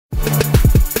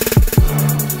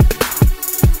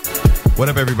What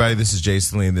up, everybody? This is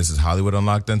Jason Lee, and this is Hollywood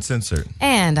Unlocked Uncensored.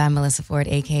 And I'm Melissa Ford,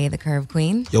 a.k.a. the Curve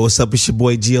Queen. Yo, what's up? It's your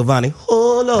boy Giovanni.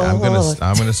 I'm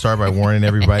gonna start by warning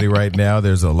everybody right now.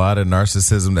 There's a lot of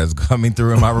narcissism that's coming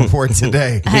through in my report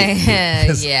today.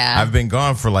 Yeah. I've been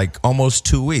gone for like almost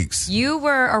 2 weeks. You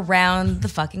were around the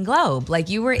fucking globe. Like,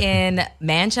 you were in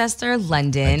Manchester,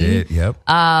 London. I did, yep.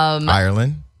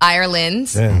 Ireland.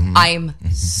 Mm-hmm. I'm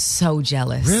so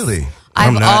jealous. Really?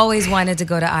 I've always wanted to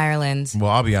go to Ireland. Well,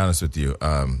 I'll be honest with you.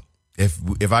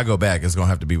 If I go back, it's gonna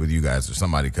have to be with you guys or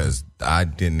somebody, because I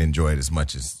didn't enjoy it as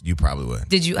much as you probably would.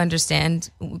 Did you understand?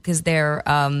 Because they're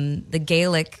the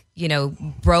Gaelic,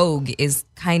 brogue is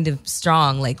kind of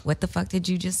strong. Like, what the fuck did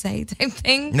you just say? Type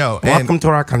thing. No. Welcome to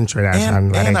our country.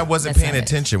 And I wasn't paying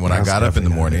attention when I got up in the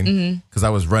morning because I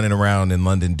was running around in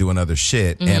London doing other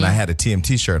shit, and I had a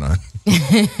TMT shirt on.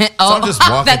 So I'm just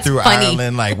walking through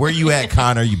Ireland like, where you at,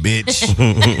 Connor, you bitch?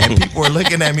 And people are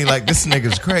looking at me like, this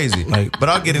nigga's crazy. But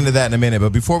I'll get into that in a minute.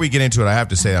 But before we get into it, I have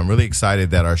to say I'm really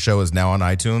excited that our show is now on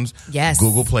iTunes,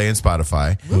 Google Play, and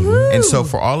Spotify. Woo-hoo. And so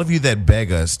for all of you that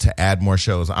beg us to add more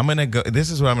shows, I'm going to go. This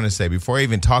is what I'm going to say before I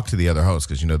even talk to the other hosts,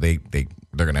 because, they're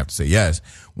going to have to say yes.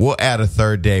 We'll add a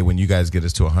third day when you guys get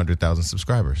us to 100,000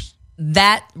 subscribers.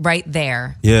 That right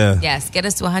there. Yeah. Yes. Get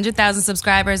us to 100,000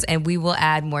 subscribers and we will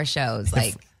add more shows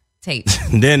like tape.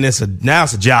 Then it's a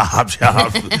job.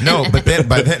 No, but then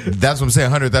that's what I'm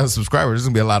saying. 100,000 subscribers is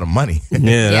gonna be a lot of money.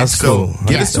 Yeah, that's cool.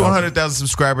 Get us to 100,000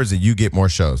 subscribers and you get more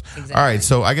shows. Exactly. All right,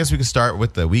 so I guess we can start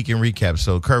with the weekend recap.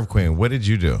 So, Curve Queen, what did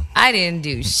you do? I didn't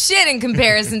do shit in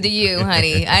comparison to you,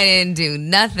 honey. I didn't do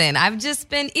nothing. I've just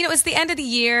been, it's the end of the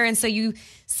year, and so you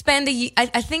spend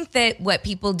I think that what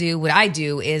I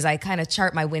do is I kind of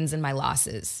chart my wins and my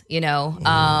losses,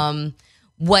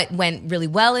 what went really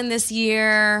well in this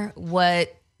year, what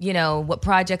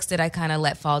projects did I kind of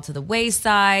let fall to the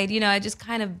wayside. I just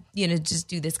kind of, just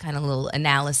do this kind of little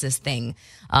analysis thing.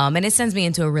 And it sends me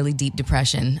into a really deep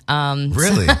depression.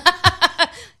 Really?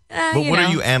 But what are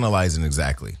you analyzing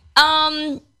exactly?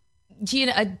 I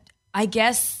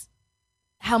guess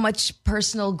how much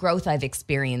personal growth I've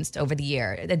experienced over the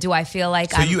year. Do I feel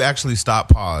like you actually stop,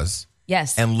 pause,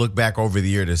 yes, and look back over the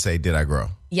year to say, did I grow?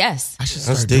 Yes. I should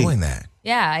start doing that.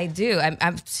 Yeah, I do.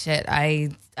 I'm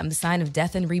the sign of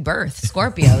death and rebirth,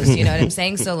 Scorpios, you know what I'm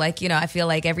saying? So I feel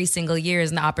like every single year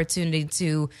is an opportunity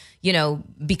to,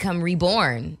 become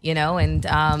reborn, and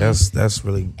that's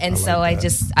really, and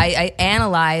I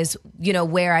analyze,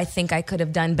 where I think I could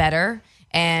have done better.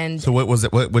 And so what was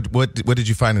it? What did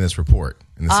you find in this report,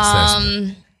 in this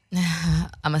assessment?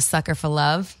 I'm a sucker for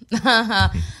love.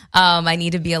 I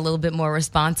need to be a little bit more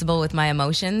responsible with my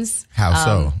emotions. How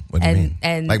so? What do you mean?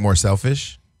 And like more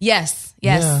selfish? Yes.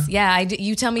 Yeah. I do.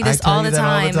 You tell me this all the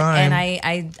time, and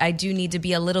I do need to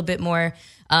be a little bit more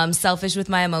selfish with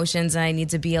my emotions, and I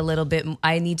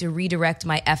need to redirect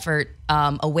my effort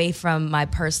away from my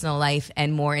personal life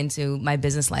and more into my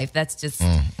business life. That's just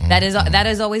that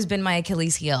has always been my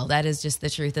Achilles heel. That is just the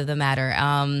truth of the matter.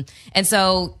 And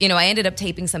so I ended up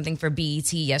taping something for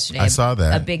BET yesterday. I saw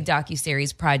that, a big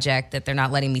docuseries project that they're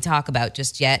not letting me talk about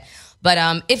just yet.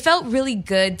 But it felt really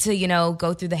good to,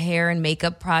 go through the hair and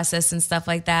makeup process and stuff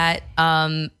like that.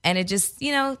 And it just,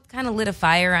 kind of lit a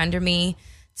fire under me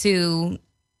to,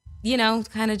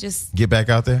 kind of just get back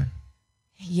out there.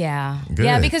 Yeah. Good.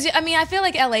 Yeah, because I feel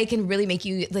like LA can really make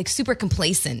you like super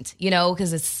complacent,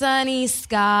 because it's sunny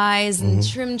skies and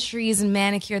trimmed trees and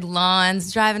manicured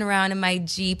lawns, driving around in my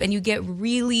Jeep, and you get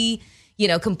really,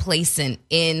 complacent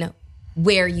in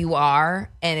where you are,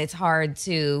 and it's hard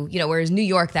to, whereas New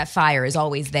York, that fire is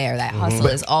always there, that hustle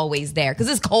is always there because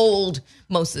it's cold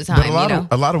most of the time. But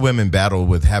a lot of women battle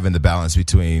with having the balance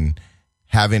between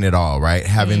having it all, right?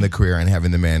 Having the career and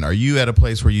having the man. Are you at a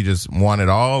place where you just want it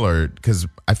all, or because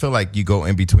I feel like you go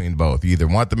in between both? You either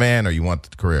want the man or you want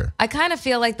the career. I kind of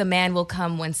feel like the man will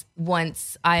come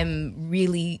once I'm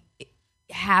really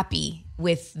happy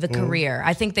with the career.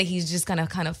 I think that he's just gonna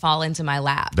kind of fall into my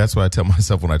lap. That's what I tell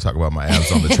myself when I talk about my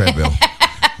abs on the treadmill.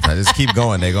 I just keep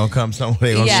going. They're gonna come somewhere.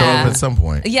 They're gonna show up at some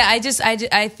point. Yeah,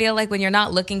 I feel like when you're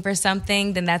not looking for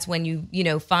something, then that's when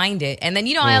you find it. And then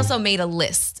I also made a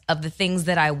list of the things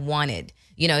that I wanted.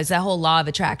 It's that whole law of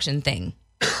attraction thing.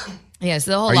 Yeah,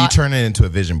 so the whole. Are you turning it into a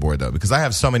vision board though? Because I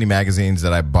have so many magazines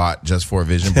that I bought just for a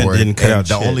vision board, and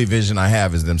the only vision I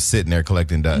have is them sitting there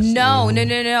collecting dust. No.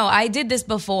 I did this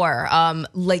before,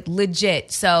 like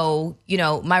legit. So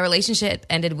my relationship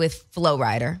ended with Flow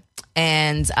Rider,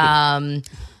 and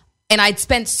And I'd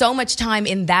spent so much time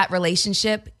in that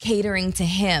relationship catering to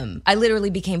him. I literally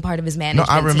became part of his management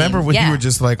No, I remember team. when you were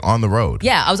just like on the road.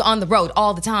 Yeah, I was on the road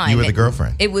all the time. You were the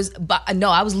girlfriend. I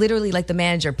was literally like the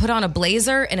manager. Put on a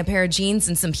blazer and a pair of jeans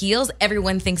and some heels.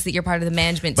 Everyone thinks that you're part of the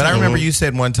management team. But I remember you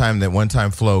said one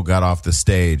time Flo got off the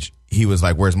stage, he was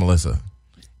like, "Where's Melissa?"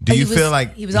 Do you feel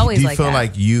like he was always do you like feel that.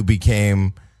 like you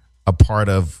became a part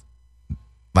of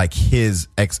like his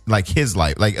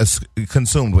life, like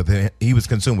consumed with him? He was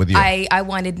consumed with you. I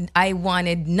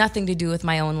wanted nothing to do with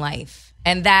my own life,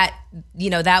 and that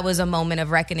was a moment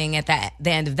of reckoning at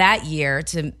the end of that year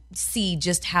to see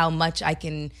just how much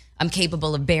I'm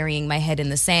capable of burying my head in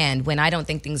the sand. When I don't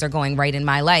think things are going right in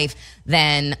my life,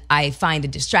 then I find a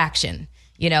distraction,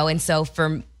 and so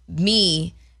for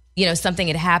me, something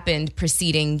had happened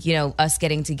preceding, us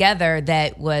getting together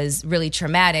that was really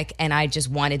traumatic. And I just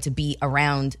wanted to be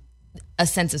around a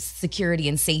sense of security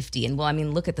and safety. And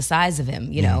look at the size of him,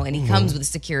 and he comes with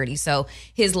security. So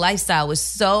his lifestyle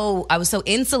was I was so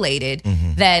insulated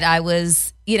that I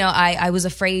was, I was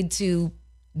afraid to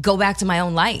go back to my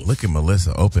own life. Look at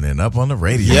Melissa opening up on the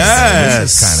radio. Yes.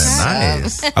 This is kind of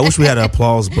nice. I wish we had an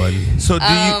applause button. So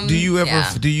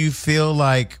do you feel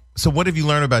like, so what have you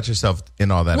learned about yourself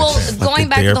in all that? Well, going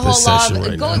back to the whole law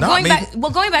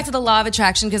of, going back to the law of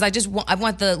attraction, because I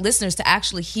want the listeners to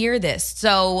actually hear this.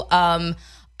 So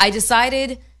I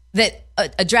decided that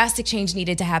a drastic change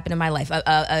needed to happen in my life,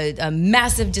 a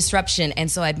massive disruption.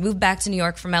 And so I'd moved back to New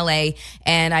York from LA,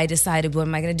 and I decided, what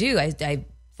am I going to do? I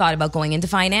thought about going into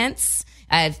finance.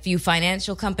 I had a few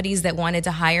financial companies that wanted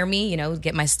to hire me,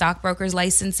 get my stockbroker's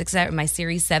license, etc., my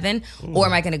Series 7, or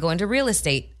am I going to go into real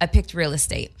estate? I picked real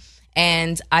estate.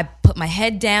 And I put my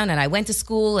head down and I went to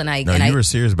school and you were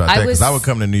serious about that, because I would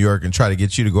come to New York and try to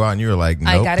get you to go out and you were like, nope,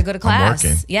 I got to go to class.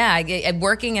 I'm working. Yeah, I'm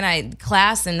working and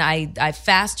I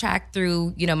fast tracked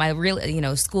through,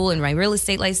 my school and my real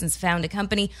estate license, found a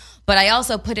company. But I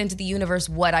also put into the universe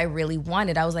what I really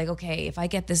wanted. I was like, okay, if I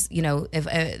get this, if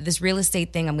this real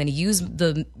estate thing, I'm going to use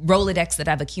the Rolodex that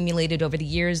I've accumulated over the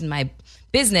years in my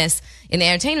business, in the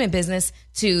entertainment business,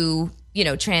 to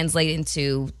translate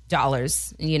into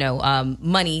dollars,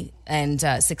 money and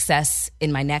success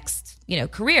in my next,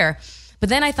 career. But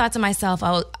then I thought to myself,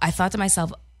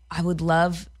 I would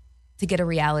love to get a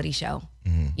reality show,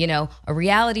 a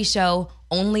reality show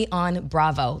only on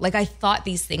Bravo. Like, I thought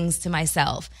these things to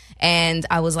myself, and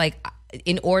I was like,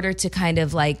 in order to kind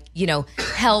of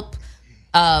help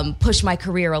push my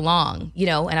career along,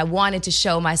 and I wanted to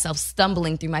show myself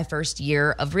stumbling through my first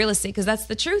year of real estate, because that's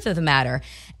the truth of the matter.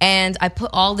 And I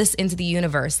put all this into the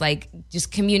universe,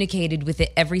 just communicated with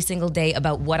it every single day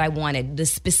about what I wanted, the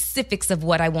specifics of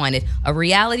what I wanted. A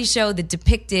reality show that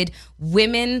depicted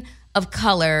women of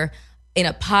color in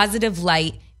a positive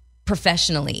light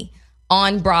professionally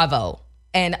on Bravo.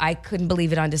 And I couldn't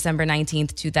believe it. On December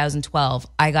 19th, 2012,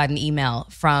 I got an email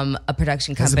from a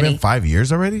production company. Has it been 5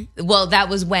 years already? Well, that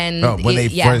was when they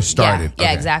first started.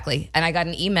 Yeah, exactly. And I got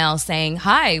an email saying,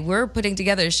 hi, we're putting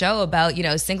together a show about,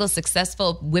 single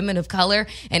successful women of color,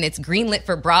 and it's greenlit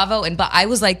for Bravo. But I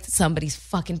was like, somebody's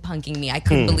fucking punking me. I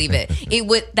couldn't believe it.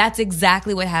 That's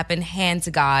exactly what happened, hand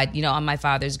to God, on my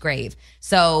father's grave.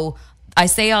 So I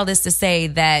say all this to say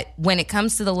that when it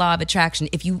comes to the law of attraction,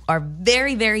 if you are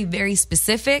very, very, very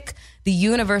specific, the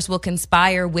universe will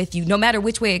conspire with you, no matter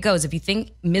which way it goes. If you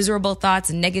think miserable thoughts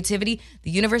and negativity,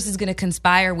 the universe is going to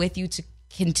conspire with you to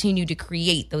continue to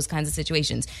create those kinds of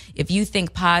situations. If you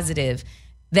think positive,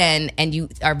 and you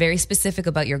are very specific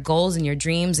about your goals and your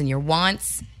dreams and your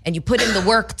wants, and you put in the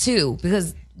work too,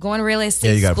 because going to real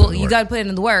estate school, you got to put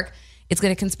in the work. It's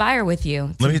going to conspire with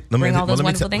you to bring all those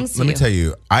wonderful things to you. Let me tell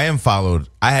you, I had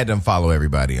to unfollow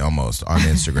everybody almost on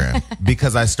Instagram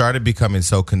because I started becoming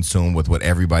so consumed with what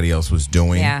everybody else was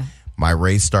doing. Yeah. My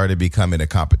race started becoming a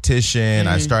competition.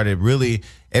 I started really,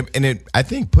 and it, I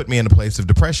think, put me in a place of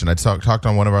depression. I talked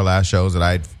on one of our last shows that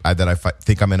I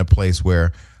think I'm in a place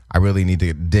where I really need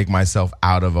to dig myself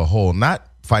out of a hole, not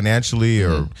financially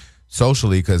or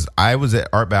socially, because I was at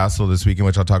Art Basel this weekend,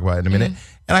 which I'll talk about in a minute.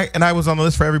 And I was on the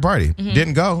list for every party.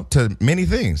 Didn't go to many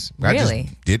things.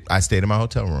 Really? I stayed in my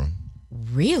hotel room.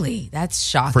 Really? That's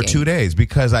shocking. For 2 days,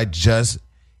 because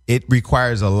it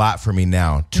requires a lot for me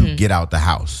now to get out the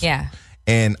house. Yeah.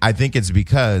 And I think it's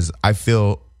because I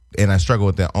feel, and I struggle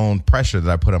with the own pressure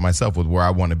that I put on myself with where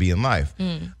I want to be in life.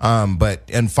 But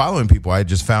in following people, I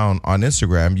just found on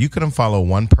Instagram, you can unfollow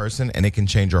one person and it can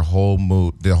change your whole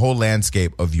mood, the whole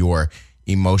landscape of your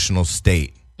emotional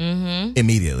state.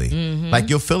 Immediately. Like,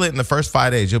 you'll feel it in the first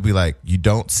 5 days. You'll be like, you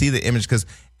don't see the image, because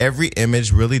every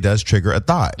image really does trigger a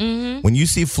thought. When you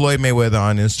see Floyd Mayweather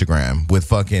on Instagram with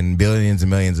fucking billions and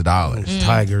millions of dollars,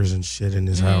 tigers and shit in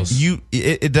his house,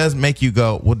 it does make you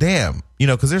go, well, damn,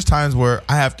 because there's times where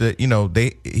I have to,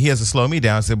 he has to slow me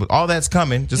down and say, well, all that's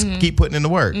coming, just keep putting in the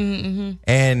work.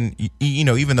 And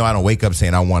even though I don't wake up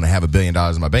saying I want to have $1 billion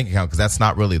in my bank account, because that's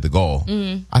not really the goal.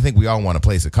 I think we all want a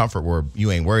place of comfort where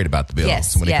you ain't worried about the bills.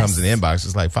 Yes, so when it comes in the inbox,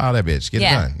 it's like, file that bitch, get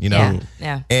it done.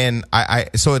 Yeah. And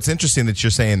so it's interesting that you're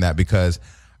saying that, because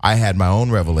I had my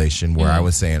own revelation where I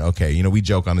was saying, okay, we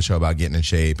joke on the show about getting in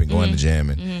shape and going to the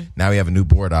gym, and now we have a new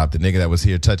board op. The nigga that was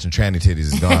here touching tranny titties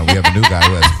is gone. We have a new guy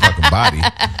who has a fucking body,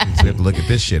 so we have to look at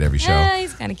this shit every show.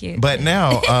 He's kind of cute. But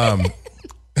now,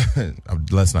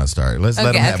 let's not start. Let's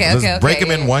let him have. Let's break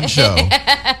him in one show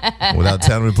without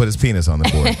telling him to put his penis on the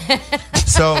board.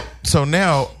 So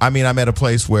now, I'm at a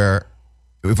place where,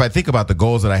 if I think about the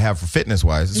goals that I have for fitness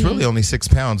wise, it's really only 6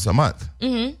 pounds a month.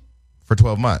 For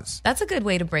 12 months. That's a good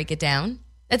way to break it down.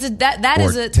 Or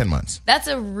 10 months. That's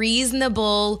a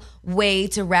reasonable way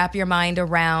to wrap your mind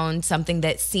around something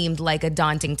that seemed like a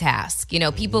daunting task.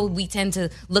 People, we tend to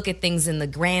look at things in the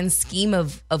grand scheme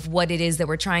of what it is that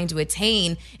we're trying to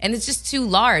attain, and it's just too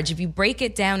large. If you break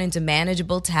it down into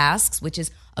manageable tasks, which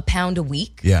is a pound a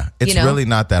week. Yeah, it's really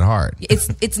not that hard.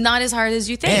 It's not as hard as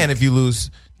you think. And if you lose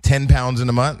 10 pounds in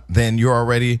a month, then you're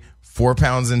already 4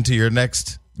 pounds into your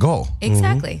next goal.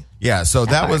 Exactly. Yeah, so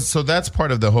that's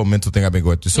part of the whole mental thing I've been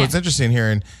going through. So it's interesting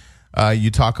hearing you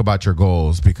talk about your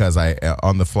goals, because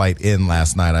on the flight in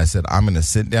last night, I said, I'm going to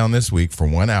sit down this week for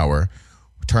 1 hour,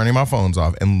 turning my phones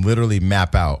off, and literally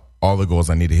map out all the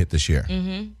goals I need to hit this year,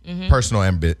 personal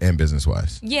and business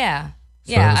wise. Yeah.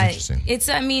 So that was interesting.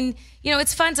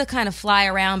 It's fun to kind of fly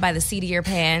around by the seat of your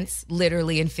pants,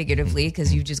 literally and figuratively,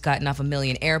 because you've just gotten off a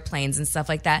million airplanes and stuff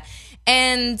like that.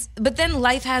 But then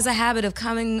life has a habit of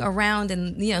coming around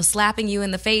and, slapping you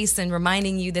in the face and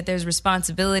reminding you that there's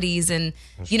responsibilities, and,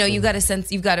 you've got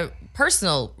a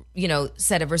personal,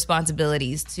 set of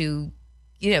responsibilities to,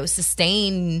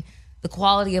 sustain the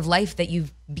quality of life that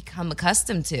you've become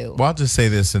accustomed to. Well, I'll just say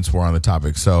this since we're on the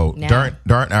topic. So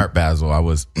during Art Basel, I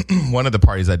was one of the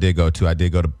parties I did go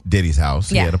to Diddy's house.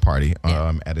 He had a party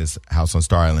at his house on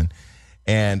Star Island.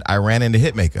 And I ran into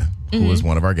Hitmaker, who was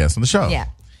one of our guests on the show. Yeah.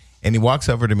 And he walks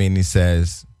over to me and he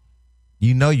says,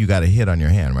 you got a hit on your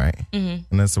hand, right? And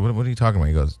I said, what are you talking about?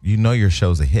 He goes, your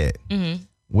show's a hit.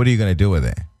 What are you going to do with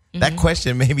it? That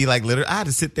question made me literally, I had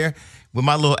to sit there with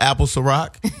my little apple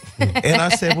Ciroc. And I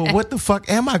said, well, what the fuck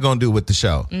am I going to do with the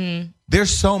show? There's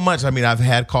so much. I've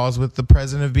had calls with the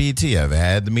president of BET. I've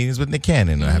had the meetings with Nick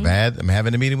Cannon. I'm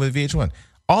having a meeting with VH1.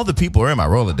 All the people are in my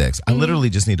Rolodex. I literally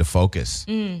just need to focus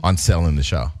on selling the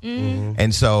show.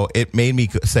 And so it made me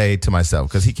say to myself,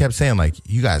 because he kept saying,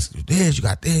 you guys do this, you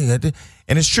got this, you got this.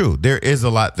 And it's true. There is a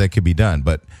lot that could be done.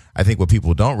 But I think what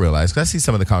people don't realize, because I see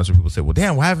some of the comments where people say, well,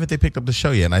 damn, why haven't they picked up the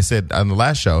show yet? And I said on the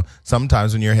last show,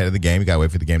 sometimes when you're ahead of the game, you got to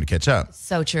wait for the game to catch up.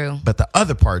 So true. But the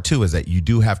other part, too, is that you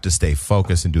do have to stay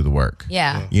focused and do the work.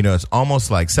 Yeah. It's almost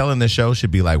like selling the show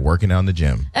should be like working out in the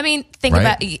gym. Think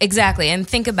about exactly. And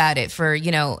think about it for,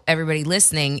 everybody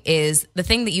listening, is the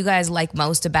thing that you guys like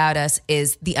most about us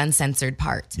is the uncensored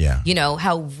part. Yeah.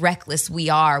 How reckless we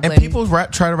are. And people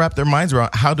try to wrap their minds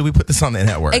around, how do we put this on the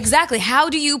network? Exactly. How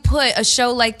do you put a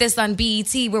show like this on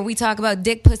BET where we talk about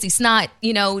dick, pussy, snot,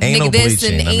 anal nigga this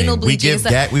bleaching. and anal bleaching?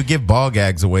 We give ball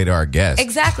gags away to our guests.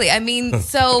 Exactly.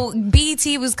 So BET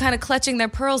was kind of clutching their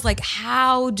pearls,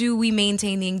 how do we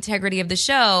maintain the integrity of the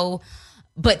show,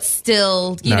 but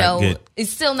still,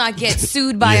 not get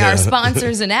sued by our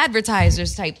sponsors and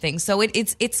advertisers type thing. So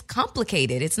it's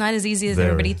complicated. It's not as easy as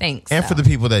everybody thinks. And for the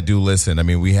people that do listen,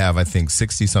 we have, I think,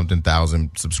 60-something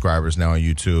thousand subscribers now on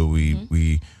YouTube.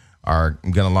 We are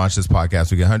going to launch this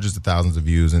podcast. We get hundreds of thousands of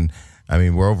views, and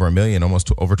we're over 1 million,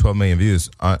 almost over 12 million views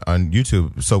on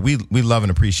YouTube. So we love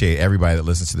and appreciate everybody that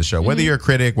listens to the show. Whether you're a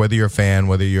critic, whether you're a fan,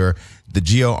 whether you're the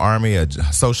Geo Army, a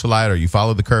socialite, or you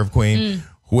follow the Curve Queen,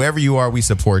 whoever you are, we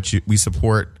support you. We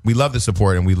love the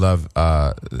support, and we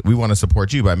want to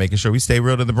support you by making sure we stay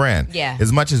real to the brand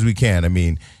as much as we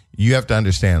can. You have to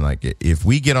understand, if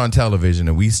we get on television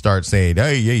and we start saying,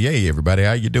 hey, everybody,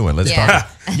 how you doing? Let's talk.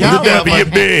 The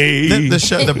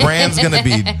brand's going to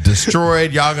be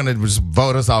destroyed. Y'all going to just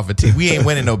vote us off a team. We ain't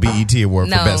winning no BET award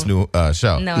for best new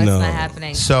show. No, it's not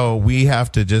happening. So we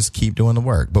have to just keep doing the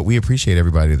work. But we appreciate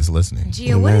everybody that's listening.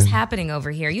 Gio, what is happening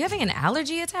over here? Are you having an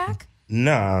allergy attack?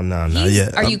 No,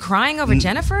 yeah. Are you crying over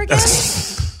Jennifer again?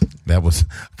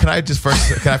 Can I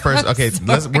first? Okay,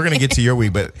 we're gonna get to your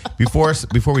week, but before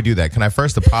we do that, can I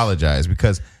first apologize,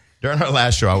 because during our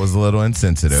last show I was a little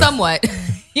insensitive. Somewhat.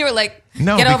 You were like,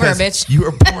 get over her, bitch. You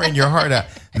were pouring your heart out.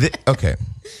 Okay,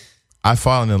 I've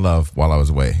fallen in love while I was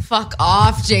away. Fuck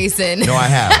off, Jason. No, I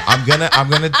have. I'm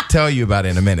gonna tell you about it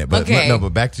in a minute. But okay. No,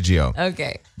 but back to Gio.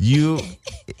 Okay. You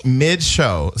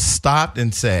mid-show stopped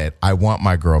and said, "I want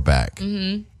my girl back."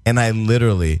 Mm-hmm. And I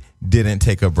literally didn't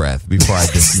take a breath before I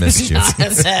dismissed you.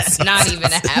 Not even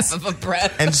a half of a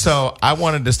breath. And so I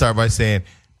wanted to start by saying,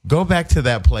 go back to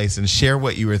that place and share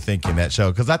what you were thinking that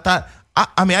show. Because I thought,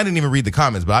 I mean, I didn't even read the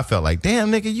comments, but I felt like,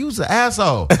 damn, nigga, you was an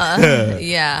asshole.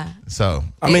 Yeah. So,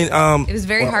 it was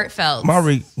very heartfelt. My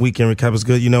weekend recap was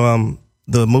good. You know,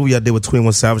 the movie I did with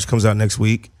 21 Savage comes out next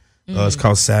week. It's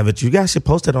called Savage. You guys should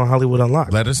post it on Hollywood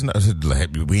Unlocked. Let us know.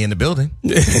 We in the building.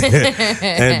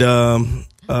 And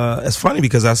it's funny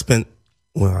because I spent,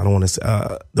 well, I don't want to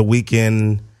say, the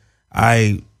weekend,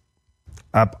 I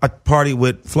partied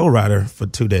with Flo Rida for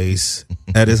 2 days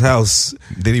at his house.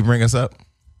 Did he bring us up?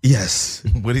 Yes.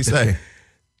 What'd he say?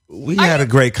 We had a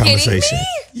great conversation.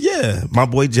 Yeah. My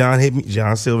boy John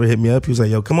Silver hit me up. He was like,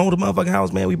 yo, come on to the motherfucking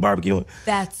house, man. We barbecuing.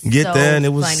 That's Get so there, and it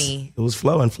was funny. It was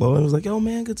Flo. And it was like, yo,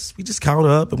 man, we just caught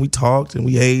up and we talked and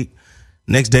we ate.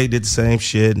 Next day did the same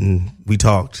shit and we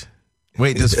talked.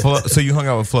 Wait, does Flo, so you hung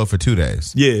out with Flo for 2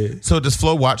 days? Yeah. So does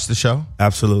Flo watch the show?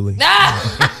 Absolutely.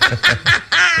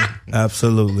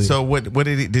 Absolutely. So what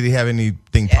did he have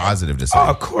anything positive to say? Oh,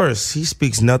 of course. He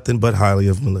speaks nothing but highly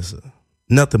of Melissa.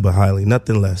 Nothing but highly,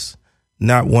 nothing less.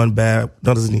 Not one bad,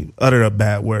 doesn't he utter a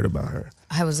bad word about her.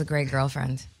 I was a great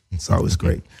girlfriend. It's always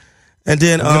great. And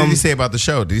then what did he say about the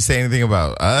show? Did he say anything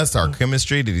about us, our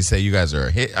chemistry? Did he say you guys are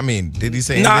a hit? I mean, did he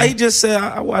say anything? Nah, he just said,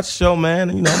 I watch the show, man.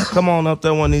 And, come on up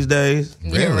there one of these days.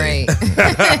 You're right.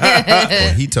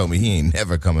 Well, he told me he ain't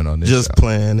never coming on this show. Just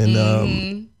playing. And,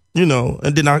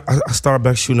 and then I started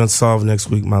back shooting Unsolved next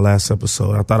week, my last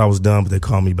episode. I thought I was done, but they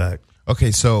called me back.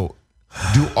 Okay, so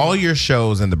do all your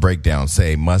shows in the breakdown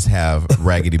say must have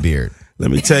Raggedy Beard? Let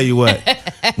me tell you what.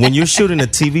 When you're shooting a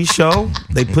TV show,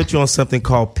 they put you on something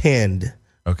called pinned.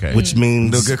 Okay. Which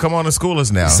means... Come on to school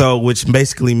us now. So, which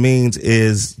basically means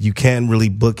is you can't really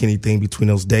book anything between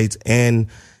those dates. And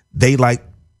they like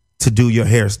to do your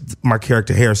hair, my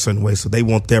character hair a certain way. So they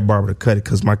want their barber to cut it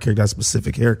because my character has a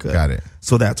specific haircut. Got it.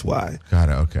 So that's why. Got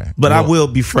it, okay. But I will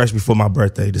be fresh before my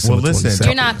birthday, December 27th.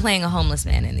 You're not playing a homeless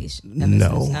man in these episodes?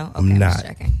 No, okay, I'm not.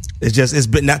 It's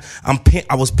been not.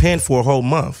 I was pinned for a whole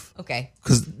month. Okay.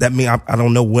 Because that means I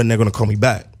don't know when they're going to call me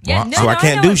back. Yeah, so I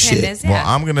can't do shit. Is, yeah. Well,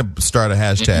 I'm going to start a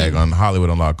hashtag on Hollywood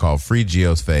Unlocked called Free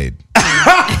Gio's Fade.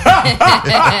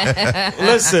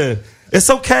 Listen, it's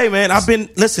okay, man.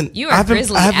 You are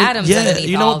Grizzly Adams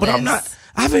underneath all but this. I'm not.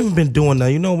 I haven't even been doing that.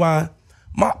 You know why?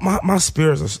 My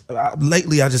spirits are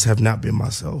lately. I just have not been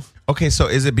myself. Okay, so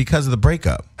is it because of the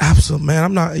breakup? Absolutely, man.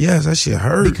 I'm not. Yes, that shit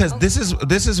hurt. Because this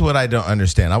is what I don't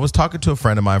understand. I was talking to a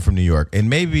friend of mine from New York, and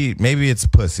maybe it's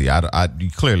pussy.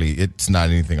 Clearly, it's not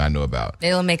anything I know about.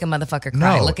 It'll make a motherfucker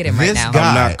cry. No, look at him right now.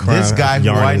 I'm not crying. This guy who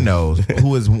I know,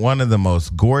 who is one of the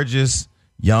most gorgeous,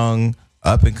 young,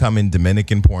 up and coming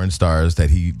Dominican porn stars that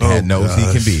he knows he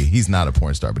can be. He's not a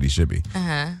porn star, but he should be.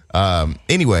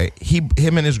 Anyway, him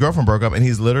and his girlfriend broke up, and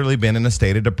he's literally been in a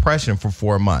state of depression for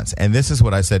 4 months. And this is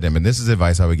what I said to him, and this is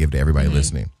advice I would give to everybody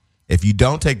listening. If you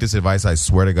don't take this advice, I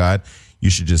swear to God, you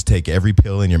should just take every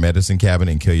pill in your medicine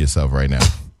cabinet and kill yourself right now.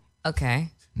 Okay.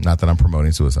 Not that I'm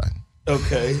promoting suicide.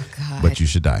 Okay. God. But you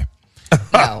should die.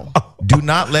 No. Do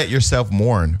not let yourself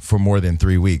mourn for more than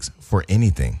 3 weeks for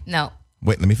anything. No.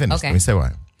 Wait, let me finish. Okay. Let me say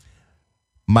why.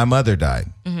 My mother died.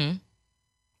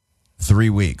 3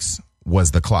 weeks was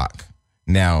the clock.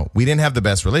 Now, we didn't have the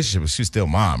best relationship, but she's still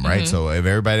mom, right? So if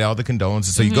everybody, all the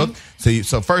condolences. So you go,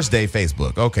 so first day,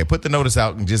 Facebook. Okay, put the notice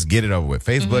out and just get it over with.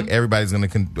 Facebook, everybody's going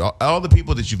to, all the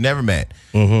people that you've never met,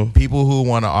 people who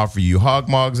want to offer you hog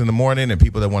mogs in the morning and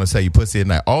people that want to say you pussy at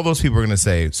night, all those people are going to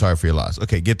say, sorry for your loss.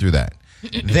 Okay, get through that.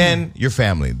 Then your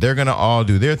family, they're going to all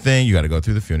do their thing. You got to go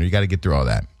through the funeral. You got to get through all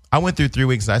that. I went through 3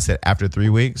 weeks and I said, after 3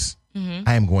 weeks,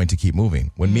 I am going to keep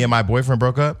moving. When me and my boyfriend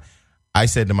broke up, I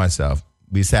said to myself,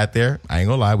 we sat there, I ain't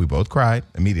gonna lie, we both cried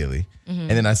immediately. And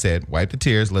then I said, wipe the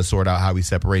tears, let's sort out how we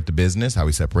separate the business, how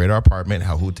we separate our apartment,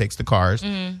 who takes the cars.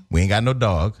 We ain't got no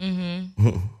dog.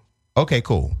 Okay,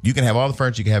 cool. You can have all the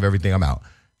furniture, you can have everything, I'm out.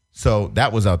 So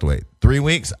that was out the way. 3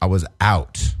 weeks, I was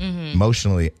out,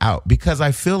 emotionally out, because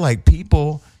I feel like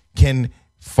people can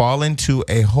fall into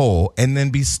a hole and then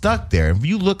be stuck there. If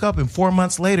you look up and 4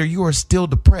 months later, you are still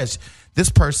depressed. This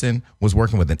person was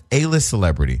working with an A-list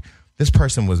celebrity. This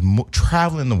person was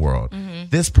traveling the world.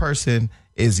 This person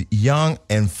is young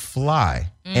and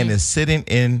fly and is sitting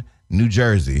in New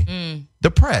Jersey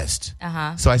depressed.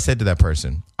 So I said to that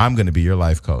person, I'm going to be your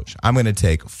life coach. I'm going to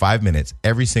take 5 minutes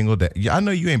every single day. I know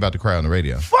you ain't about to cry on the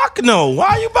radio. Fuck no. Why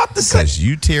are you about to say? Because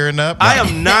you tearing up. I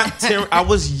am not tearing. I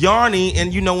was yarning,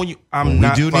 and you know when you.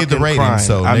 We do need the rating, crying.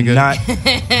 so I'm nigga, not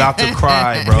about to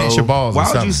cry, bro. Pinch your balls.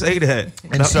 Why would you say that?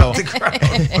 And so,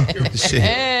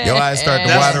 shit, your eyes start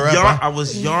to water up. I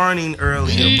was yarning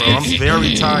earlier, bro. I'm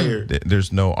very tired.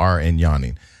 There's no R in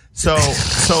yawning. So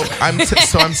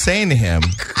I'm saying to him,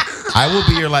 I will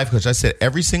be your life coach. I said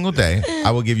every single day,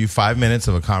 I will give you 5 minutes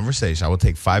of a conversation. I will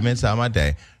take 5 minutes out of my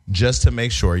day just to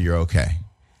make sure you're okay.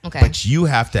 Okay. But you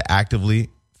have to actively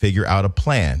figure out a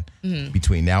plan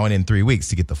between now and in 3 weeks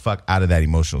to get the fuck out of that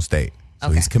emotional state. So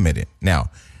he's committed. Now,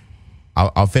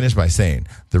 I'll finish by saying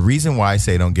the reason why I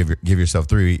say don't give yourself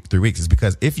 3 weeks is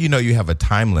because if you know you have a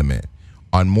time limit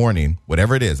on mourning,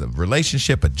 whatever it is, a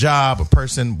relationship, a job, a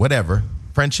person, whatever,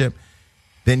 friendship,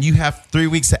 then you have 3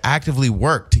 weeks to actively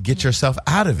work to get yourself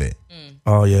out of it.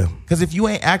 Oh, yeah. Because if you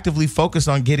ain't actively focused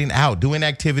on getting out, doing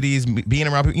activities, being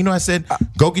around people, you know, I said,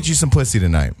 go get you some pussy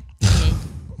tonight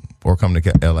or come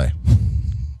to L.A.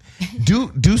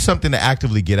 Do something to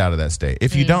actively get out of that state.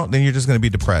 If you don't, then you're just going to be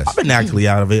depressed. I've been actively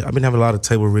out of it. I've been having a lot of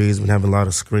table reads, been having a lot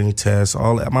of screen tests,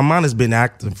 all that. My mind has been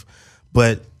active,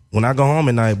 but when I go home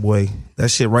at night, boy, that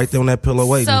shit right there on that pillow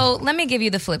waiting. So let me give you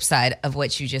the flip side of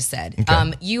what you just said.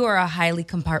 Okay. You are a highly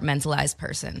compartmentalized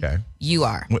person. Okay. You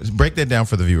are. Break that down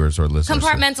for the viewers or listeners.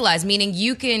 Compartmentalized, meaning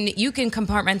you can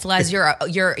compartmentalize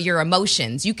your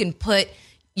emotions. You can put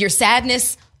your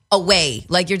sadness away,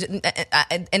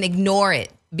 and ignore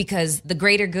it. Because the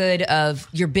greater good of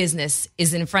your business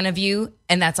is in front of you,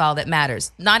 and that's all that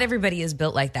matters. Not everybody is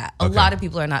built like that. A lot of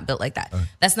people are not built like that.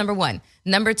 That's number one.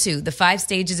 Number two, the 5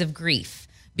 stages of grief.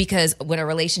 Because when a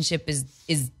relationship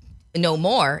is no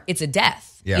more, it's a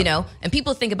death. Yeah. You know, and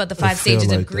people think about the 5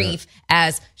 stages of grief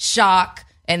as shock,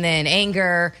 and then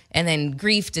anger, and then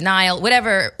grief, denial,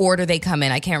 whatever order they come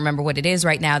in. I can't remember what it is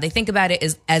right now. They think about it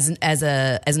as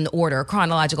an order, a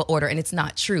chronological order, and it's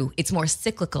not true. It's more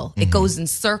cyclical. It goes in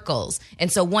circles. And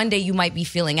so one day you might be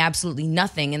feeling absolutely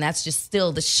nothing, and that's just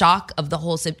still the shock of the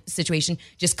whole situation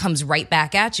just comes right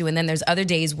back at you. And then there's other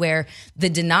days where the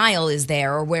denial is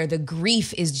there, or where the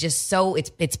grief is just so,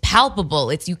 it's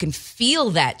palpable. You can feel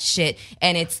that shit,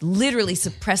 and it's literally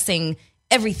suppressing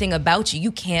everything about you.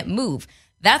 You can't move.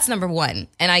 That's number one.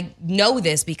 And I know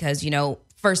this because,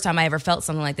 first time I ever felt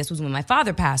something like this was when my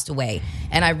father passed away.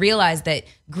 And I realized that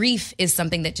grief is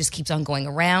something that just keeps on going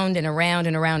around and around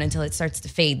and around until it starts to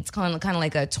fade. It's kind of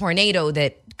like a tornado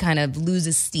that kind of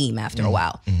loses steam after a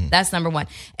while. That's number one.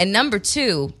 And number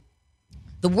two,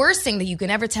 the worst thing that you can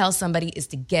ever tell somebody is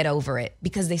to get over it,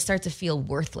 because they start to feel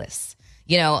worthless.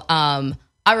 I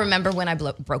remember when I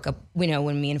broke up,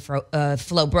 when me and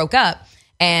Flo broke up,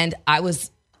 and I was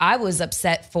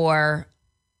upset for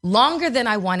longer than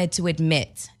I wanted to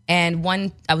admit. And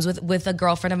I was with a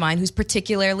girlfriend of mine who's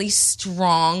particularly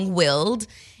strong-willed,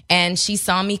 and she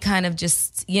saw me kind of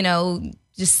just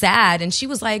sad. And she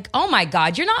was like, "Oh my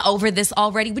God, you're not over this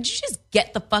already? Would you just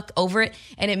get the fuck over it?"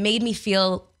 And it made me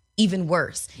feel even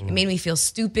worse. It made me feel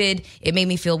stupid. It made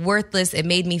me feel worthless. It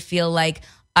made me feel like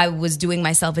I was doing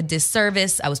myself a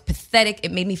disservice. I was pathetic.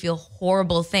 It made me feel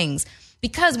horrible things.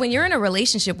 Because when you're in a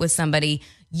relationship with somebody,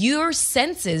 your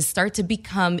senses start to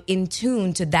become in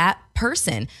tune to that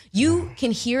person. You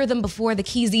can hear them before the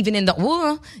keys even in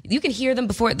the. You can hear them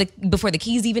before the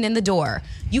keys even in the door.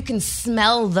 You can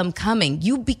smell them coming.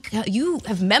 You've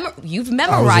memorized.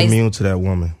 I was immune to that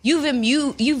woman.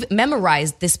 You've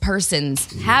memorized this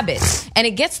person's habits, and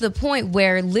it gets to the point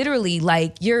where literally,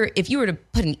 if you were to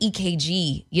put an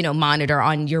EKG, monitor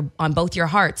on both your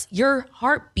hearts, your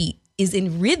heartbeat is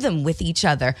in rhythm with each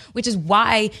other, which is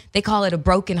why they call it a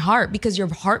broken heart, because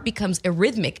your heart becomes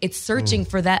arrhythmic. It's searching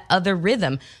for that other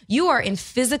rhythm. You are in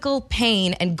physical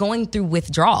pain and going through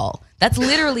withdrawal. That's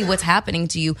literally what's happening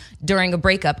to you during a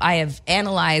breakup. I have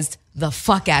analyzed the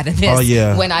fuck out of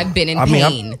this when I've been in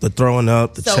pain. The throwing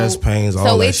up, the chest pains,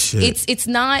 all that shit. It's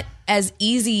not as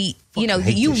easy. You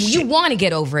want to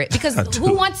get over it, because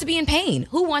who wants to be in pain?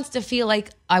 Who wants to feel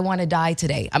like I want to die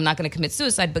today? I'm not going to commit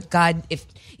suicide, but God,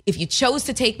 if you chose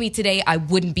to take me today, I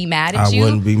wouldn't be mad at you. I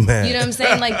wouldn't be mad. You know what I'm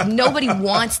saying? Like, nobody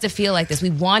wants to feel like this. We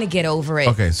want to get over it.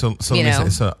 Okay, so let me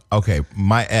say,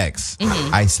 my ex,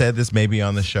 I said this maybe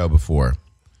on the show before,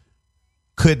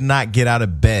 could not get out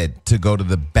of bed to go to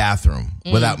the bathroom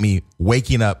without me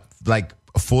waking up like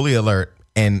fully alert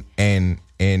and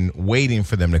waiting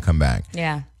for them to come back.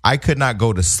 Yeah. I could not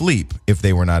go to sleep if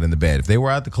they were not in the bed. If they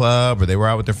were at the club, or they were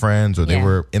out with their friends, or they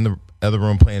were in the other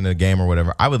room playing a game or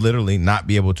whatever, I would literally not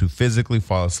be able to physically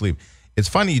fall asleep. it's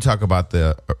funny you talk about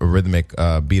the rhythmic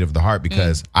beat of the heart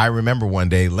because I remember one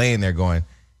day laying there going,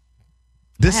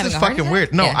 this is fucking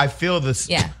weird. No, I feel this.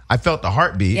 Yeah. I felt the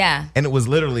heartbeat. Yeah. And it was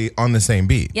literally on the same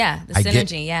beat. Yeah. The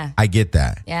synergy. I get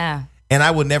that. Yeah. And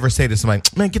I would never say to somebody,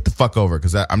 man, get the fuck over it,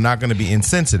 because I'm not going to be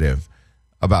insensitive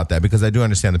about that, because I do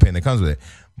understand the pain that comes with it.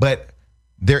 But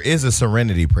there is a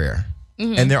serenity prayer.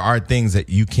 And there are things that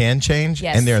you can change,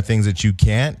 and there are things that you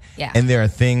can't. Yeah. And there are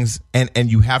things, and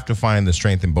you have to find the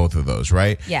strength in both of those,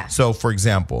 right? Yeah. So, for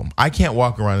example, I can't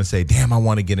walk around and say, damn, I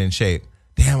want to get in shape.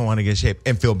 Damn, I want to get in shape,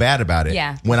 and feel bad about it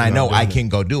when I know I can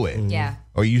go do it. Yeah.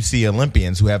 Or you see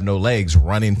Olympians who have no legs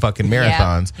running fucking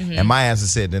marathons, and my ass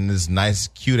is sitting in this nice,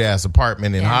 cute-ass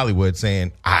apartment in Hollywood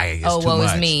saying, it's too much. Oh, woe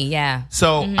is me, yeah.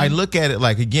 So I look at it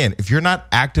like, again, if you're not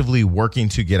actively working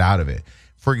to get out of it,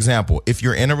 for example, if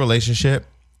you're in a relationship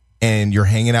and you're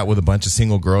hanging out with a bunch of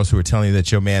single girls who are telling you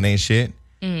that your man ain't shit,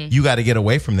 you got to get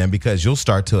away from them, because you'll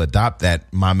start to adopt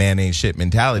that my man ain't shit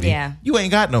mentality. Yeah. You ain't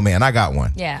got no man, I got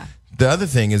one. Yeah. The other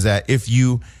thing is that if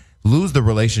you lose the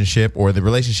relationship or the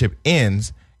relationship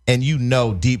ends and you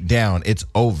know deep down it's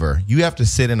over, you have to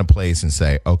sit in a place and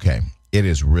say, okay, it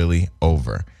is really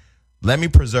over. Let me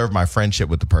preserve my friendship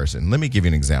with the person. Let me give you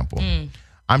an example.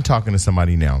 I'm talking to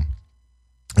somebody now,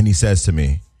 and he says to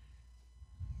me,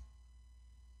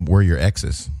 where are your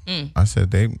exes? I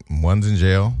said, one's in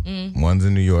jail, one's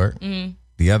in New York.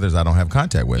 The others I don't have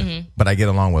contact with, but I get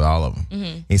along with all of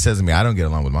them. He says to me, I don't get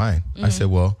along with mine. I said,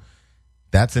 well,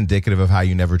 that's indicative of how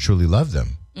you never truly love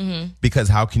them. Because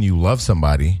how can you love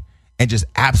somebody and just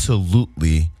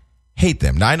absolutely hate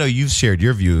them? Now, I know you've shared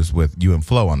your views with you and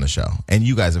Flo on the show, and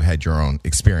you guys have had your own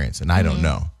experience, and I don't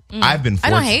know. I've been. I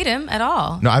don't hate him at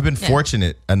all. No, I've been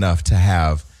fortunate enough to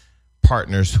have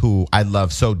partners who I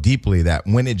love so deeply that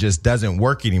when it just doesn't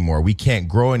work anymore, we can't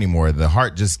grow anymore, the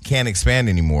heart just can't expand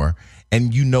anymore,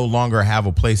 and you no longer have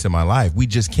a place in my life. We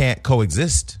just can't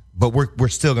coexist, but we're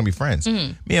still gonna be friends.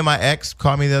 Me and my ex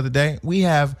called me the other day. We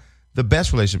have the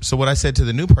best relationship. So what I said to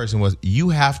the new person was, you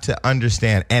have to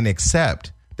understand and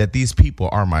accept that these people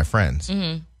are my friends.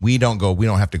 We don't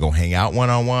have to go hang out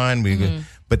one-on-one.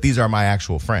 But these are my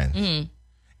actual friends.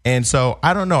 And so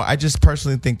I don't know. I just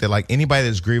personally think that, like, anybody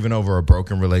that's grieving over a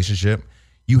broken relationship,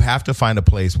 you have to find a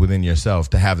place within yourself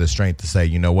to have the strength to say,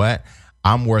 you know what?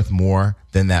 I'm worth more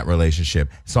than that relationship.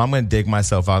 So I'm going to dig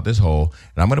myself out this hole,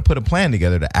 and I'm going to put a plan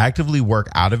together to actively work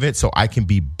out of it so I can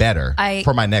be better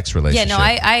for my next relationship. Yeah, no,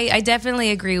 I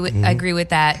definitely agree with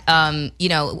that. You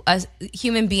know, as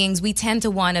human beings, we tend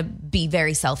to want to be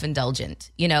very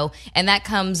self-indulgent, you know, and that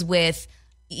comes with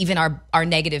even our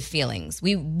negative feelings.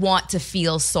 We want to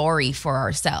feel sorry for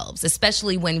ourselves,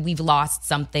 especially when we've lost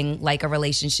something like a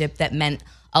relationship that meant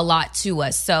a lot to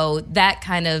us. So that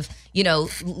kind of, you know,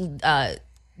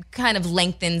 kind of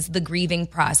lengthens the grieving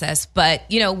process. But,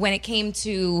 you know, when it came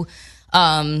to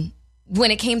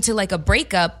like a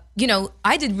breakup, you know,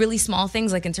 I did really small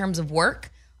things, like in terms of work,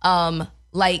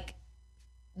 like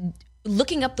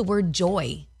looking up the word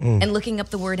joy and looking up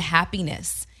the word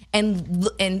happiness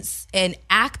and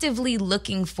actively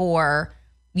looking for,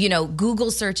 you know,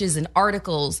 Google searches and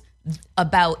articles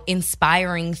about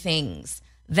inspiring things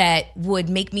that would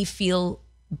make me feel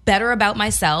better about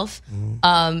myself,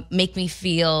 make me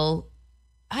feel,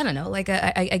 I don't know, like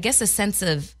I guess a sense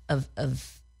of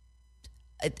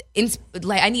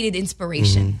like I needed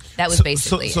inspiration. That was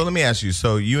basically so let me ask you.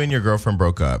 So you and your girlfriend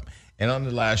broke up, and on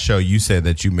the last show you said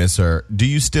that you miss her. Do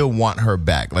you still want her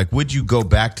back? Like, would you go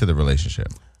back to the relationship?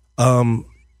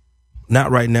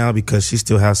 Not right now, because she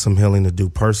still has some healing to do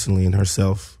personally in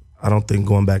herself. I don't think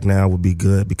going back now would be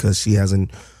good, because she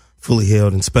hasn't fully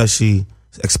healed, and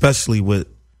especially with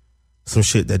some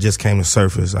shit that just came to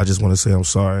surface. I just want to say I'm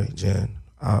sorry, Jen.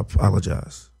 I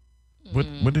apologize.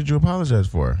 What did you apologize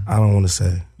for? I don't want to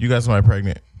say. You got somebody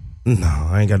pregnant? No,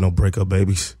 I ain't got no breakup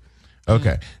babies.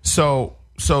 Okay. So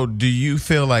do you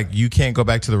feel like you can't go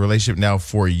back to the relationship now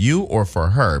for you or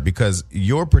for her? Because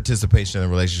your participation in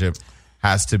the relationship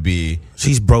has to be...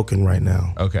 She's broken right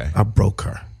now. Okay. I broke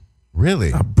her.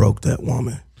 Really? I broke that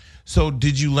woman. So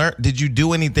did you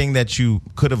do anything that you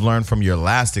could have learned from your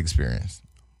last experience?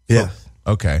 Yeah.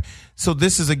 Okay. So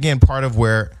this is, again, part of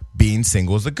where being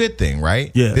single is a good thing,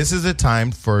 right? Yeah. This is a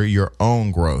time for your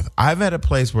own growth. I've had a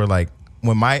place where, like,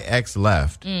 when my ex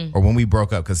left or when we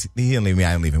broke up, because he didn't leave me,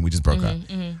 I didn't leave him, we just broke up.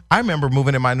 I remember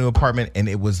moving in my new apartment, and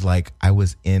it was like I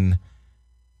was in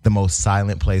the most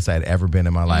silent place I'd ever been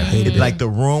in my life. Like, the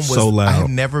room was so loud. I had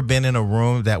never been in a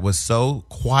room that was so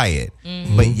quiet,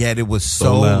 but yet it was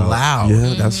so loud.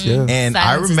 Yeah, that's And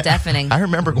silence is deafening. I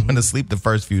remember going to sleep the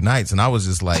first few nights, and I was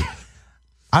just like,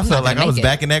 I felt like I was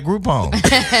back in that group home.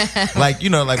 Like,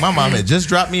 like my mom had just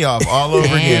dropped me off all over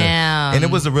again. And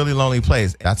it was a really lonely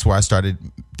place. That's where I started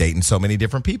dating so many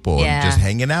different people and just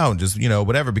hanging out and just,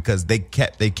 whatever, because they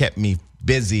kept me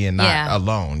busy and not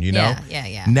alone,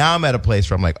 Yeah. Now I'm at a place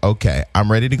where I'm like, okay,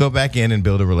 I'm ready to go back in and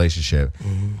build a relationship.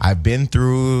 Mm-hmm. I've been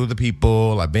through the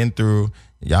people. I've been through,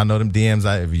 y'all know them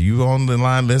DMs. If you on the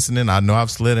line listening, I know I've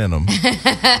slid in them.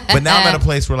 But now I'm at a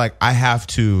place where like I have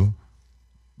to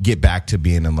get back to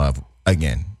being in love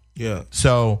again. Yeah.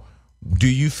 So do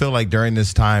you feel like during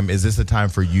this time, is this a time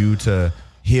for you to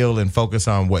heal and focus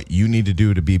on what you need to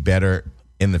do to be better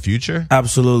in the future?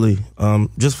 Absolutely.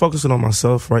 Just focusing on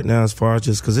myself right now, as far as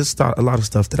just because it's a lot of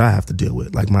stuff that I have to deal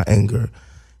with, like my anger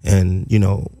and,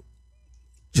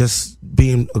 just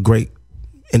being a great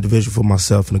individual for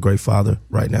myself and a great father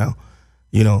right now,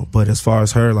 but as far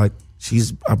as her, like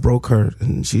I broke her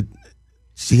and she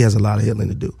has a lot of healing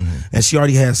to do. Mm-hmm. And she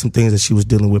already had some things that she was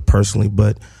dealing with personally,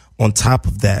 but on top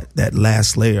of that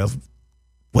last layer of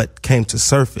what came to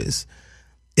surface,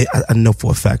 I know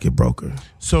for a fact it broke her.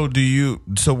 So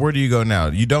where do you go now?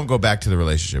 You don't go back to the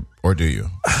relationship, or do you?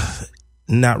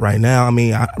 Not right now. I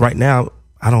mean, right now,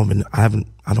 I haven't.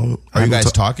 Are you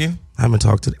guys talking? I haven't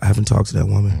talked to that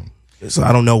woman. So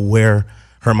I don't know where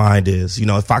her mind is.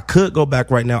 If I could go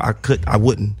back right now, I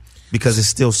wouldn't, because it's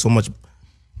still so much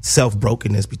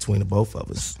self-brokenness between the both of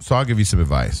us. So I'll give you some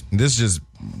advice. This is just,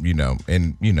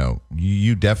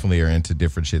 you definitely are into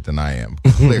different shit than I am,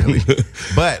 clearly.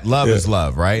 But love is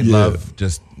love, right? Yeah. Love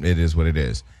just, it is what it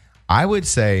is. I would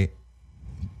say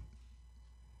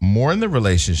more in the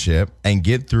relationship and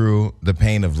get through the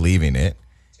pain of leaving it.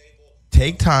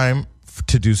 Take time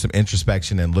to do some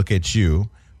introspection and look at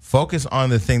you. Focus on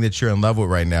the thing that you're in love with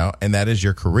right now, and that is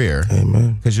your career.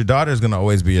 Amen. Because your daughter is going to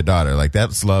always be your daughter. Like,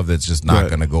 that's love that's just not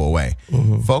going to go away.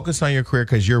 Mm-hmm. Focus on your career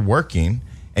because you're working,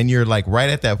 and you're like right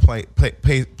at that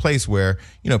place where,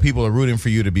 people are rooting for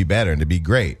you to be better and to be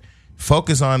great.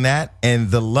 Focus on that, and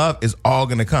the love is all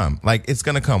going to come. Like, it's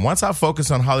going to come. Once I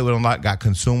focused on Hollywood Unlocked, got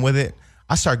consumed with it,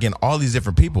 I start getting all these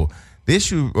different people. The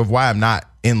issue of why I'm not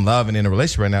in love and in a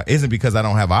relationship right now isn't because I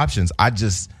don't have options.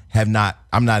 I'm not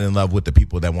in love with the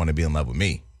people that want to be in love with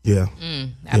me. Yeah.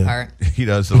 That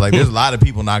part. So like there's a lot of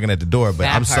people knocking at the door, but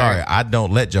I'm sorry, I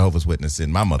don't let Jehovah's Witness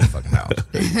in my motherfucking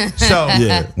house. So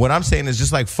what I'm saying is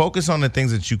just like focus on the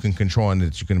things that you can control and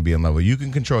that you can be in love with. You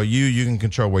can control you can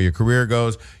control where your career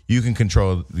goes, you can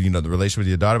control, the relationship with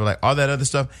your daughter, but like all that other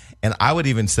stuff. And I would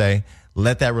even say,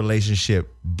 let that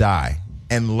relationship die.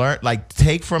 And learn, like,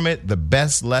 take from it the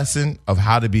best lesson of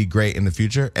how to be great in the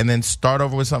future, and then start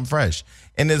over with something fresh.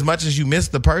 And as much as you miss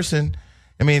the person,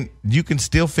 I mean, you can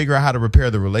still figure out how to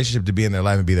repair the relationship to be in their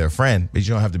life and be their friend, but you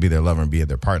don't have to be their lover and be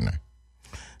their partner.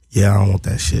 Yeah, I don't want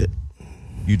that shit.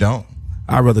 You don't?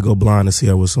 I'd rather go blind and see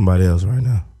her with somebody else right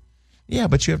now. Yeah,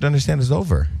 but you have to understand it's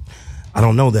over. I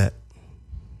don't know that.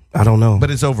 I don't know.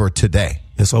 But it's over today.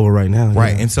 It's over right now.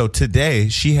 Right. Yeah. And so today,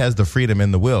 she has the freedom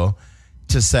and the will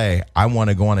to say, I want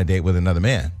to go on a date with another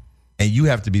man. And you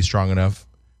have to be strong enough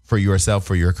for yourself,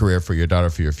 for your career, for your daughter,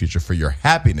 for your future, for your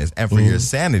happiness, and for your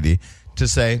sanity to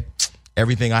say,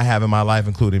 everything I have in my life,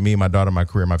 including me, my daughter, my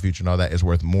career, my future, and all that, is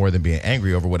worth more than being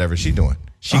angry over whatever she's doing.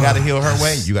 She got to heal her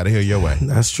way. You got to heal your way.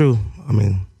 That's true. I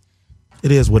mean,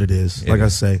 it is what it is. Like I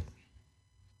say,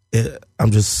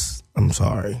 I'm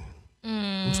sorry.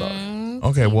 I'm sorry.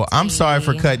 Okay, well, I'm sorry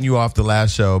for cutting you off the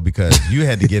last show because you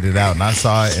had to get it out, and I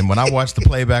saw it. And when I watched the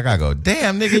playback, I go,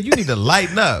 "Damn, nigga, you need to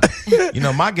lighten up."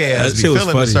 My gay ass be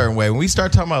feeling a certain way when we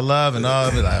start talking about love and all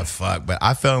of it. Like, fuck, but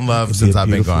I fell in love since I've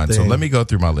been gone. Thing. So let me go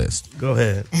through my list. Go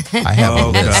ahead. I have a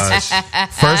list.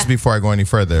 First, before I go any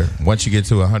further, once you get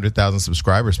to 100,000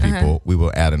 subscribers, people, we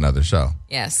will add another show.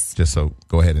 Yes. Just so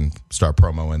go ahead and start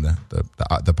promoing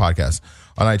the podcast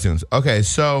on iTunes. Okay,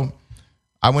 so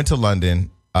I went to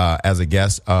London. As a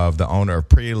guest of the owner of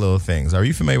Pretty Little Things. Are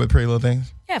you familiar with Pretty Little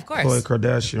Things? Yeah, of course. Khloe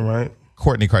Kardashian, right?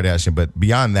 Kourtney Kardashian. But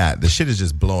beyond that, the shit is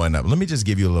just blowing up. Let me just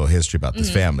give you a little history about this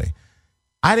family.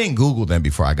 I didn't Google them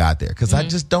before I got there because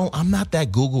I'm not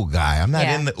that Google guy. I'm not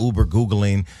in the Uber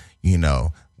Googling,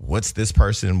 what's this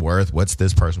person worth? What's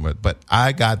this person worth? But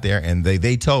I got there and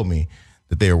they told me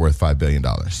that they were worth $5 billion.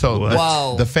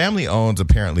 So the family owns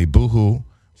apparently Boohoo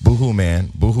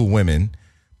Man, Boohoo Women,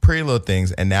 Pretty Little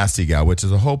Things, and Nasty Gal, which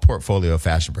is a whole portfolio of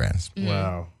fashion brands.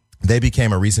 Wow. They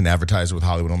became a recent advertiser with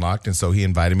Hollywood Unlocked, and so he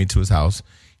invited me to his house.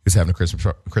 He was having a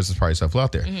Christmas party, so I flew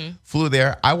out there. Flew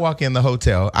there. I walk in the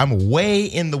hotel. I'm way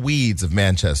in the weeds of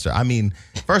Manchester. I mean,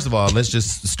 first of all, let's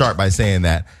just start by saying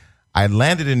that I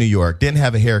landed in New York, didn't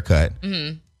have a haircut.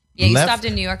 Yeah, you stopped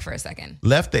in New York for a second.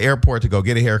 Left the airport to go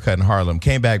get a haircut in Harlem.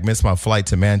 Came back, missed my flight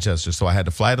to Manchester, so I had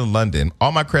to fly to London.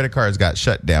 All my credit cards got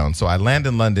shut down, so I land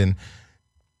in London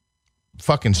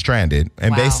fucking stranded.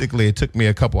 And basically, it took me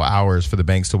a couple hours for the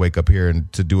banks to wake up here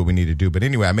and to do what we need to do. But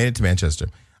anyway, I made it to Manchester.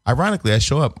 Ironically, I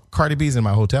show up, Cardi B's in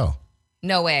my hotel.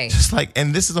 No way. Just like,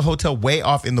 and this is a hotel way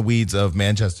off in the weeds of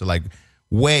Manchester. Like,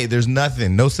 there's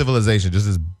nothing, no civilization, just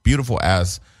this beautiful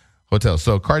ass hotel.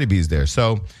 So Cardi B's there.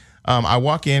 So I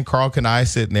walk in, Carl Kanai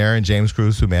sitting there, and James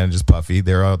Cruz, who manages Puffy,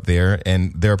 they're out there,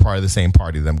 and they're part of the same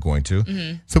party that I'm going to.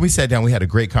 Mm-hmm. So we sat down, we had a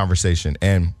great conversation,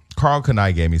 and Carl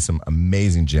Kanai gave me some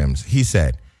amazing gems. He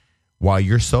said, while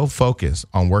you're so focused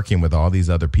on working with all these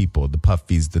other people, the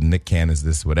Puffies, the Nick Cannons,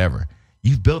 this, whatever,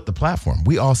 you've built the platform.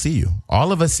 We all see you.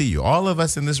 All of us see you. All of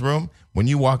us in this room, when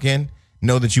you walk in,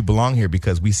 know that you belong here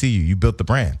because we see you. You built the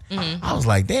brand. Mm-hmm. I was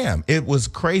like, damn, it was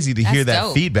crazy to hear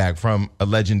that feedback from a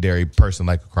legendary person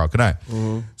like Carl Kanai.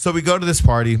 Mm-hmm. So we go to this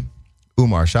party.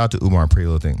 Umar, shout out to Umar, pretty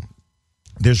little thing.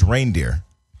 There's reindeer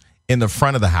in the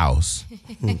front of the house.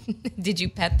 Did you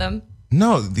pet them?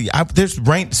 No, there's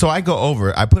rain. So I go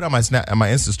over. I put on my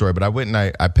Insta story, but I went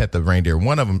and I pet the reindeer.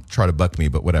 One of them tried to buck me,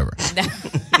 but whatever.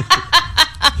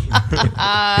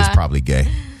 It's probably gay.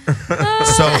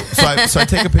 So I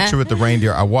take a picture with the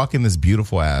reindeer. I walk in this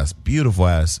beautiful ass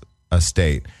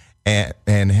estate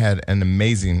and had an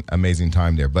amazing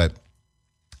time there. But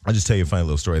I'll just tell you a funny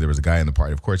little story. There was a guy in the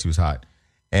party. Of course, he was hot,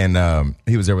 and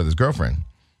he was there with his girlfriend.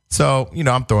 So,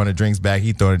 I'm throwing the drinks back,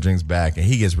 he throwing the drinks back, and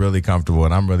he gets really comfortable,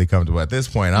 and I'm really comfortable. At this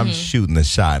point, I'm shooting the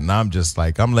shot, and I'm just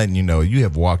like, I'm letting you know, you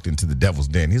have walked into the devil's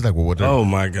den. He's like, well, oh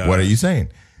my God, what are you saying?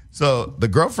 So the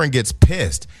girlfriend gets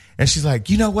pissed, and she's like,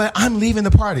 you know what? I'm leaving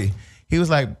the party. He was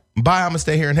like, bye, I'm going to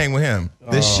stay here and hang with him.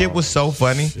 This shit was so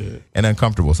funny and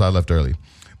uncomfortable, so I left early.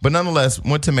 But nonetheless,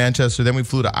 went to Manchester, then we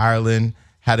flew to Ireland,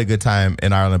 had a good time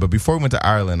in Ireland. But before we went to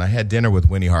Ireland, I had dinner with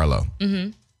Winnie Harlow.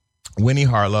 Mm-hmm. Winnie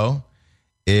Harlow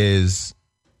is,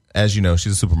 as you know,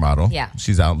 she's a supermodel. Yeah.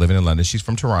 She's out living in London. She's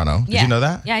from Toronto. Did you know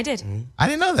that? Yeah, I did. I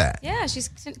didn't know that. Yeah, she's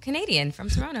Canadian from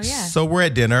Toronto, yeah. So we're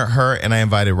at dinner, her, and I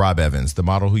invited Rob Evans, the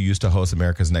model who used to host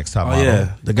America's Next Top Model.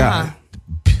 Yeah, the guy. Uh-huh.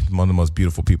 One of the most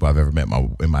beautiful people I've ever met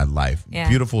in my life. Yeah.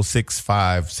 Beautiful 6'5",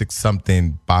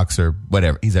 6-something, boxer,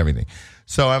 whatever. He's everything.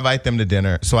 So I invite them to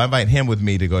dinner. So I invite him with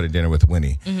me to go to dinner with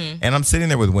Winnie. Mm-hmm. And I'm sitting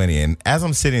there with Winnie. And as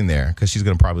I'm sitting there, because she's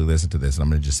going to probably listen to this, and I'm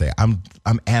going to just say, I'm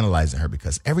analyzing her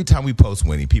because every time we post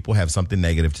Winnie, people have something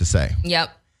negative to say. Yep.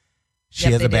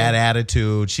 She has a bad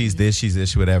attitude. She's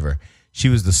this, whatever. She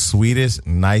was the sweetest,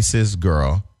 nicest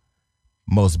girl,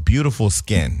 most beautiful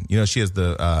skin. She has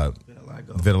the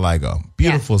vitiligo.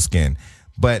 Beautiful skin.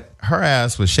 But her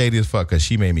ass was shady as fuck because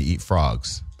she made me eat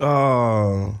frogs.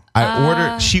 Oh.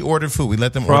 She ordered food. We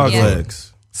let them frog order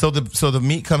legs. So the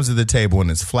meat comes to the table and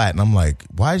it's flat. And I'm like,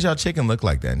 why does y'all chicken look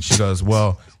like that? And she goes,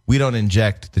 well, we don't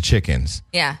inject the chickens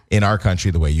in our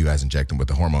country the way you guys inject them with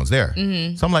the hormones there.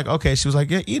 Mm-hmm. So I'm like, okay. She was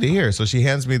like, yeah, eat it here. So she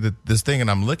hands me this thing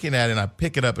and I'm looking at it and I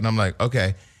pick it up and I'm like,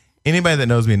 okay. Anybody that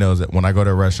knows me knows that when I go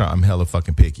to a restaurant, I'm hella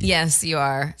fucking picky. Yes, you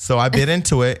are. So I bit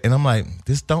into it and I'm like,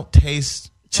 this don't taste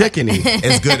chickeny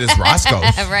as good as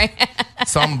Roscoe's. Right.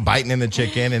 So I'm biting in the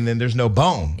chicken and then there's no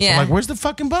bone. Yeah. So I'm like, where's the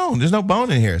fucking bone? There's no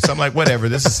bone in here. So I'm like, whatever,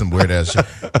 this is some weird ass shit.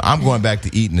 I'm going back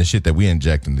to eating the shit that we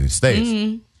inject in the States.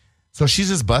 Mm-hmm. So she's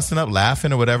just busting up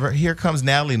laughing or whatever. Here comes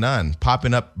Natalie Nunn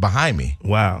popping up behind me.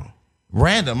 Wow.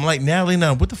 Random. I'm like, Natalie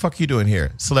Nunn, what the fuck are you doing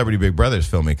here? Celebrity Big Brother's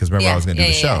filming because remember I was going to do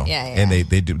the show. Yeah. And they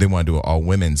want to do an all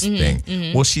women's thing.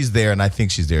 Mm-hmm. Well, she's there and I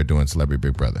think she's there doing Celebrity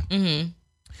Big Brother. Mm-hmm.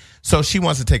 So she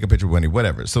wants to take a picture with Winnie,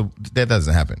 whatever. So that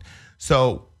doesn't happen.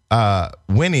 So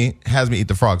Winnie has me eat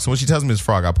the frog. So when she tells me this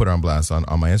frog, I put her on blast on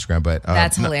my Instagram. But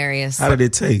that's hilarious. How did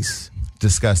it taste?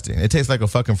 Disgusting. It tastes like a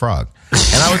fucking frog.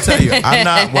 And I would tell you,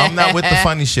 I'm not with the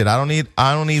funny shit. I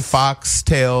don't need fox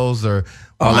tails or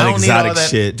all that exotic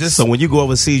shit. So when you go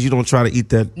overseas, you don't try to eat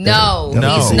that.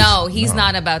 No, he's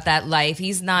not about that life.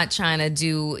 He's not trying to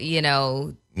do,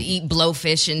 eat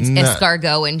blowfish and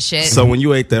escargot and shit. So when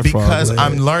you ate that frog, because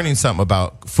I'm learning something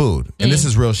about food, and this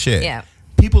is real shit. Yeah.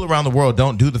 People around the world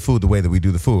don't do the food the way that we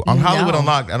do the food. On Hollywood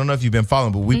Unlocked, I don't know if you've been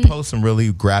following, but we post some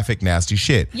really graphic, nasty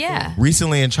shit. Yeah.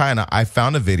 Recently in China, I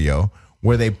found a video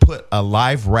where they put a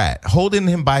live rat, holding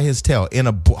him by his tail in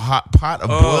a hot pot of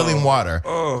boiling water,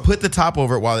 put the top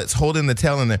over it while it's holding the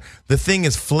tail in there. The thing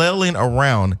is flailing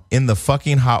around in the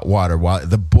fucking hot water while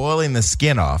boiling the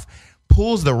skin off,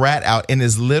 pulls the rat out and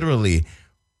is literally,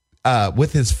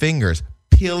 with his fingers,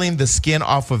 peeling the skin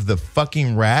off of the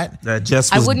fucking rat. That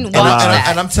just I wouldn't watch that.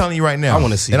 And I'm telling you right now. I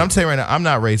want to see. And I'm telling you right now, I'm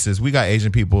not racist. We got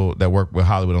Asian people that work with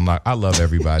Hollywood Unlocked. I love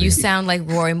everybody. You sound like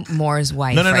Roy Moore's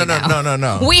wife. No.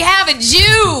 We have a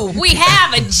Jew.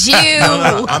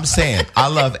 No. I'm saying I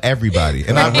love everybody,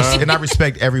 and I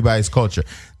respect everybody's culture.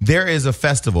 There is a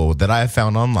festival that I have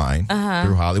found online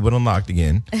through Hollywood Unlocked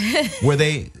again, where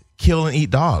they kill and eat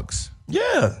dogs.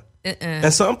 Yeah.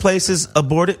 And some places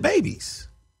aborted babies.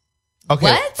 Okay.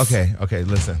 What? Okay.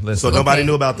 Listen. So nobody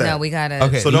knew about that. No, we got it.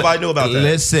 Okay. So nobody knew about that.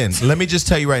 Listen, let me just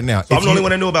tell you right now. So I'm the only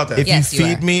one that knew about that. If Yes, you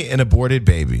you feed are. me an aborted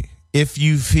baby, if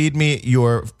you feed me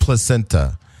your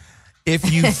placenta, if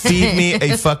you feed me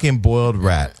a fucking boiled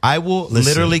rat, I will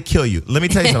literally kill you. Let me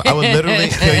tell you something. I will literally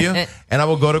kill you, and I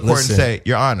will go to court and say,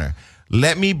 Your Honor,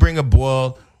 let me bring a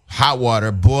hot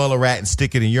water, boil a rat, and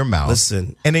stick it in your mouth.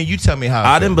 Listen. And then you tell me how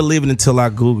I didn't believe it until I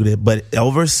Googled it, but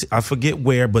I forget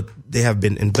where, but they have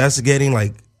been investigating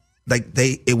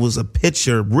it was a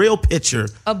picture, real picture.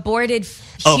 Aborted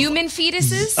human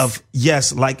fetuses?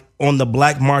 Yes, like on the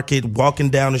black market,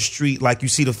 walking down the street, like you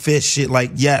see the fish shit,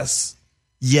 like yes.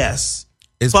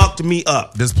 Fucked me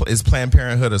up. Is Planned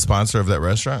Parenthood a sponsor of that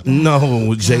restaurant?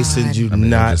 No, Jason, I'm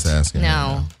not. Just asking.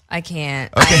 No, I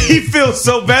can't. Okay. He feels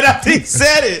so bad after he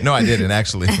said it. No, I didn't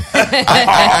actually.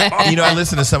 I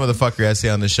listen to some of the fucking I say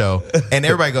on the show, and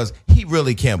everybody goes, "He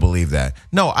really can't believe that."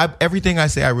 No, everything I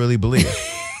say, I really believe.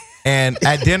 And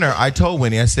at dinner, I told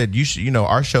Winnie, I said, "You should,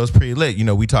 our show's pretty lit.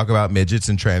 We talk about midgets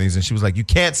and trannies," and she was like, "You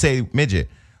can't say midget."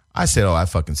 I said, I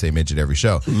fucking say midget every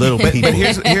show. Little people. But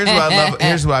here's what I love.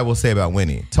 Here's what I will say about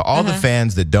Winnie. To all the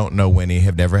fans that don't know Winnie,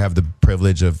 have never had the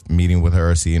privilege of meeting with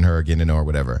her or seeing her or getting to know her or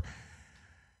whatever.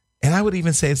 And I would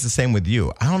even say it's the same with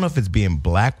you. I don't know if it's being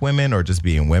black women or just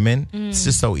being women. It's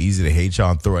just so easy to hate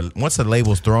y'all and throw it. Once the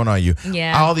label's thrown on you,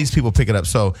 all these people pick it up.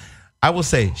 So I will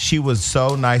say she was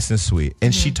so nice and sweet.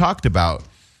 And she talked about,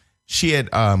 she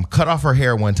had cut off her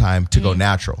hair one time to go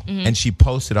natural, and she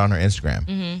posted on her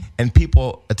Instagram. And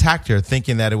people attacked her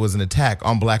thinking that it was an attack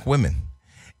on black women.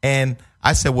 And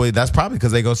I said, well, that's probably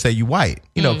because they go say you white,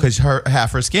 because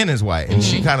half her skin is white. And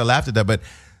she kind of laughed at that. But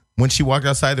when she walked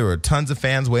outside, there were tons of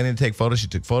fans waiting to take photos. She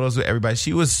took photos with everybody.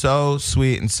 She was so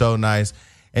sweet and so nice.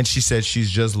 And she said she's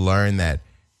just learned that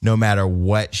no matter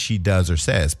what she does or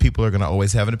says, people are going to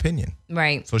always have an opinion.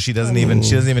 Right. So she doesn't even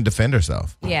defend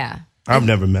herself. Yeah. I've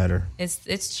never met her.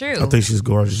 It's true. I think she's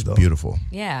gorgeous, though. Beautiful.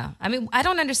 Yeah. I mean, I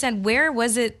don't understand. Where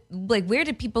was it? Where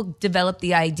did people develop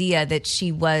the idea that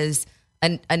she was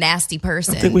a nasty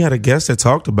person? I think we had a guest that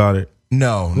talked about it.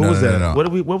 No. Who was that? No.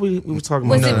 What we were talking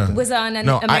about? Was it on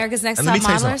America's Next Top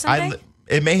Model or something?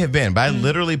 It may have been, but I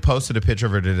literally posted a picture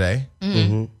of her today.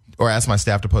 Or asked my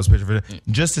staff to post a picture of her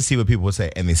just to see what people would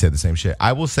say. And they said the same shit.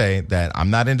 I will say that I'm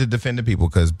not into defending people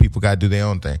because people got to do their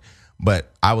own thing.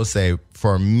 But I will say,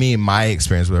 for me, my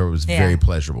experience with her was very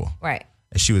pleasurable. Right.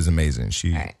 And she was amazing.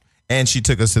 And she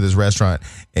took us to this restaurant,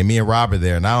 and me and Rob are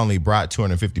there. And I only brought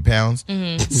 250 pounds.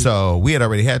 So we had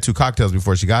already had 2 cocktails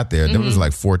before she got there. That was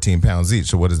like 14 pounds each.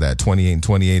 So what is that? 28 and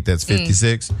 28, that's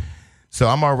 56. So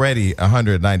I'm already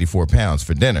 194 pounds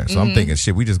for dinner. So I'm thinking,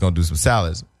 shit, we just going to do some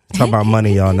salads. Talk about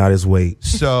money, y'all, not his weight.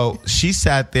 So she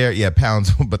sat there,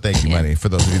 pounds, but thank you, money, for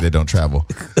those of you that don't travel.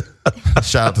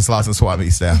 Shout out to Sloss and Swap Meet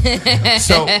staff.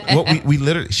 So what we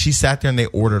literally, she sat there and they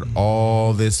ordered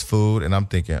all this food, and I'm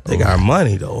thinking, they got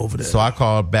money though over there. So I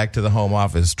called back to the home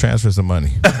office, transfer some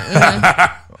money.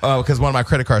 Because one of my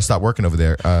credit cards stopped working over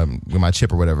there with my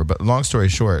chip or whatever. But long story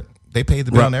short, they paid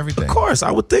the bill and everything. Of course,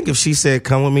 I would think if she said,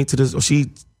 come with me to this, or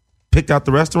she picked out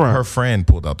the restaurant. Her friend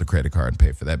pulled out the credit card and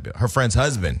paid for that bill. Her friend's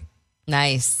husband.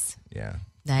 Nice. Yeah.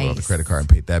 Nice. Pulled out the credit card and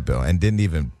paid that bill and didn't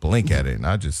even blink at it. And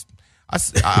I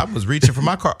was reaching for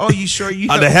my card. Oh, you sure? You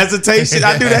know? The hesitation.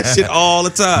 I do that shit all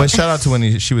the time. But shout out to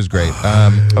Winnie. She was great.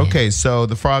 Okay, so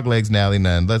the frog legs, Nally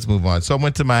Nunn. Let's move on. So I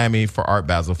went to Miami for Art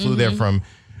Basel. Flew there from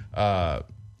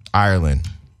Ireland.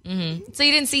 So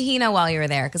you didn't see Hino while you were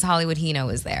there because Hollywood Hino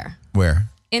was there. Where?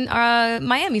 In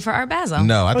Miami for Art Basel.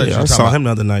 No, I thought you were I saw him the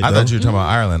other night. I thought you were talking about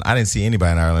Ireland. I didn't see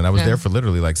anybody in Ireland. I was there for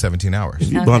literally like 17 hours.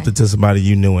 If you bumped into somebody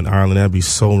you knew in Ireland, that'd be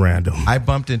so random. I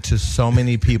bumped into so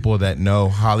many people that know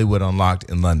Hollywood Unlocked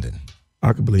in London.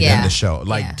 I could believe in that. the show.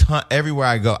 Like everywhere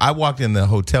I go. I walked in the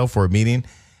hotel for a meeting,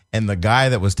 and the guy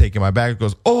that was taking my bag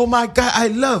goes, "Oh my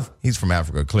God, he's from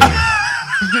Africa, clearly."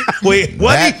 Wait,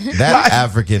 what? That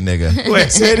African nigga.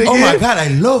 Wait, say it again. Oh my God, I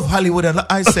love Hollywood.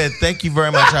 I said, thank you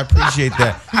very much. I appreciate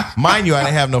that. Mind you, I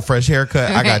didn't have no fresh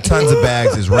haircut. I got tons of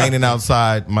bags. It's raining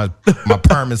outside. My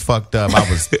perm is fucked up. I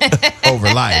was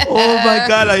over life. Oh my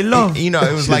God, I love. You know,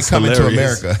 it was like coming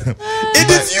hilarious. To America. It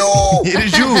is you. It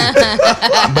is you.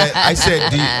 But I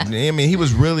said, he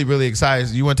was really, really excited.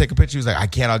 You want to take a picture? He was like, I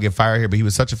can't. I'll get fired here. But he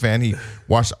was such a fan. He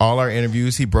watched all our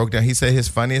interviews. He broke down. He said his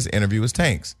funniest interview was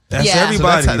Tank's. That's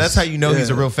everybody. So that's how you know he's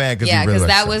a real fan. Yeah, because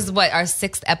that was what, our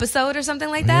 6th episode or something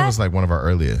like that. It was like one of our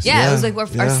earliest. Yeah, it was like our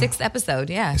 6th episode.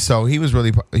 Yeah. So he was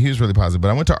really positive. But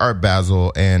I went to Art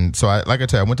Basel, and so I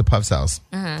went to Puff's house.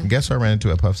 Guess who I ran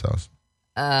into at Puff's house?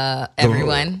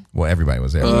 Everyone. Well, everybody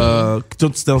was there.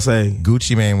 Don't say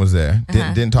Gucci Mane was there.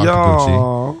 Didn't talk to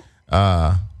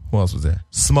Gucci. Who else was there?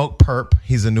 Smoke Perp.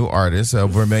 He's a new artist,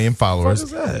 over 1 million followers.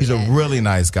 He's a really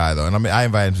nice guy, though. And I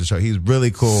invited him to the show. He's really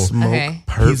cool. Smoke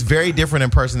Perp. He's very different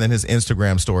in person than his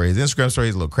Instagram story. His Instagram story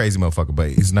is a little crazy motherfucker, but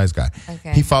he's a nice guy.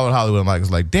 Okay. He followed Hollywood and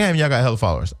was like, damn, y'all got hella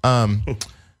followers.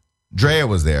 Drea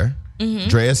was there.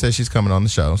 Drea said she's coming on the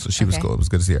show, so she was cool. It was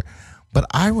good to see her. But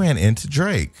I ran into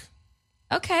Drake.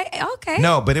 Okay.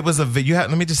 No, but it was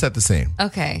let me just set the scene.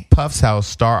 Okay. Puff's house,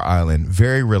 Star Island,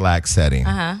 very relaxed setting.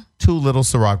 2 little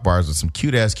Ciroc bars with some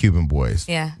cute ass Cuban boys.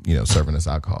 Yeah. You know, serving us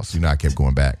alcohol. So I kept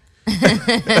going back.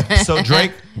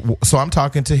 So I'm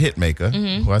talking to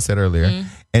Hitmaker, who I said earlier,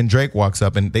 and Drake walks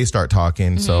up and they start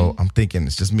talking. So I'm thinking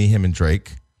it's just me, him, and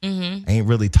Drake. I ain't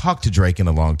really talked to Drake in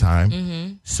a long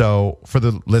time. So for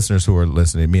the listeners who are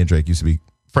listening, me and Drake used to be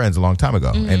friends a long time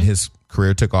ago, and his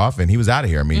career took off and he was out of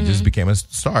here. I mean, he just became a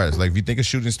star. It's like, if you think a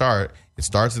shooting star, it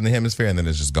starts in the hemisphere and then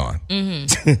it's just gone.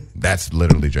 That's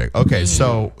literally Drake. Okay,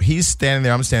 so he's standing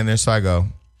there, I'm standing there, so I go,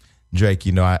 Drake,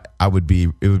 you know, I'd be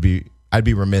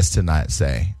remiss to not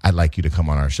say, I'd like you to come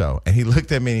on our show. And he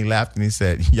looked at me and he laughed and he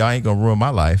said, y'all ain't gonna ruin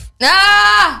my life.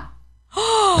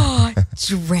 Oh,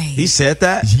 Drake. He said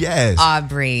that? Yes.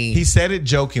 Aubrey. He said it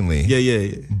jokingly.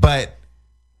 Yeah. But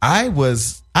I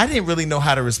didn't really know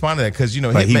how to respond to that because, you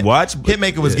know,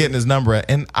 Hitmaker was getting his number.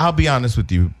 And I'll be honest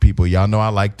with you, people. Y'all know I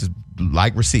like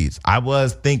receipts. I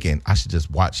was thinking I should just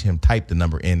watch him type the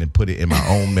number in and put it in my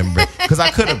own memory because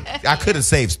I could have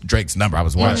saved Drake's number. I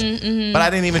was watching, but I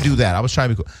didn't even do that. I was trying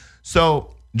to be cool.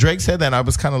 So Drake said that, and I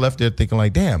was kind of left there thinking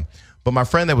like, damn. But my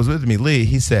friend that was with me, Lee,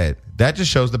 he said, that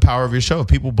just shows the power of your show. If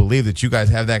people believe that you guys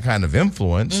have that kind of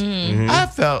influence, I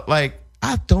felt like,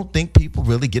 I don't think people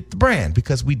really get the brand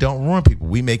because we don't ruin people.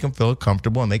 We make them feel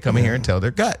comfortable and they come in here and tell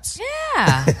their guts.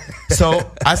 Yeah.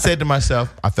 So I said to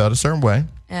myself, I felt a certain way.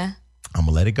 Yeah. I'm going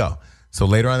to let it go. So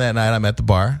later on that night, I'm at the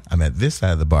bar. I'm at this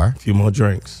side of the bar. A few more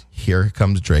drinks. Here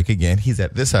comes Drake again. He's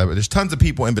at this side. There's tons of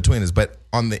people in between us, but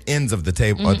on the ends of the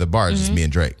table or the bar, it's just me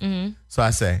and Drake. So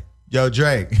I say, yo,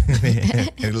 Drake.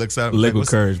 And he looks up. Liquid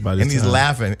courage by this And he's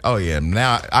laughing. Oh, yeah.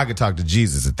 Now I could talk to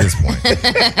Jesus at this point.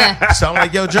 So I'm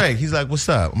like, yo, Drake. He's like, what's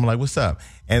up? I'm like, what's up?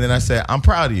 And then I said, I'm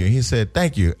proud of you. He said,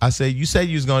 thank you. I said, you said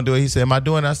you was going to do it. He said, am I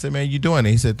doing it? I said, man, you doing it.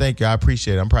 He said, thank you. I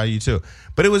appreciate it. I'm proud of you, too.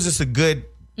 But it was just a good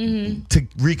to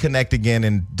reconnect again.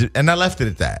 And I left it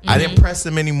at that. I didn't press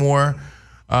him anymore.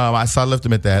 I left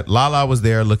him at that. Lala was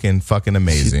there looking fucking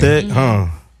amazing. She thick, huh?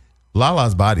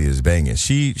 Lala's body is banging.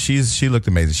 She looked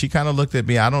amazing. She kind of looked at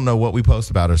me. I don't know what we post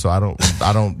about her, so I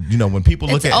don't. You know, when people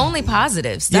look it's only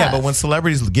positive stuff. Yeah, but when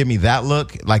celebrities give me that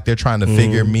look, like they're trying to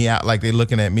figure me out, like they're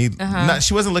looking at me.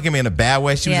 She wasn't looking at me in a bad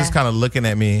way. She was just kind of looking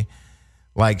at me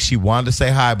like she wanted to say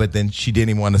hi, but then she didn't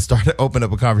even want to open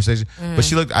up a conversation. But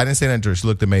she looked. I didn't say that to her. She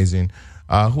looked amazing.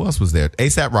 Who else was there?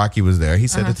 ASAP Rocky was there. He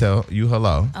said to tell you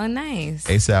hello. Oh, nice.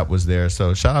 ASAP was there.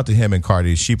 So shout out to him and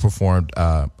Cardi. She performed.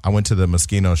 I went to the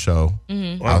Moschino show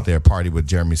out there, party with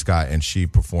Jeremy Scott, and she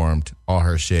performed all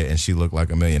her shit, and she looked like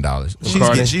 $1 million.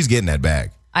 She's getting that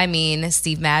bag. I mean,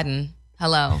 Steve Madden.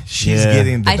 Hello. She's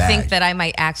getting the bag. I think that I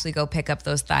might actually go pick up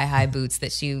those thigh-high boots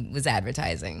that she was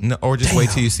advertising. No, or just wait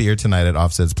till you see her tonight at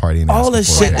Offset's party. And all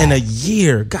this shit in a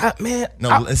year. God, man.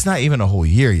 No, it's not even a whole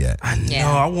year yet. I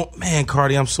know. Yeah.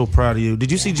 Cardi, I'm so proud of you.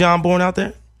 Did you see John Bourne out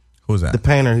there? Who was that? The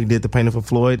painter. He did the painting for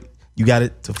Floyd. You got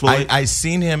it to Floyd? I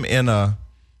seen him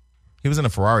he was in a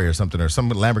Ferrari or something, or some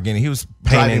Lamborghini. He was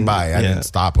driving by. I didn't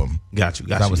stop him. Got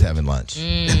you. I was having lunch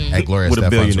at Gloria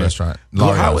Stefan's restaurant.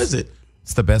 How is it?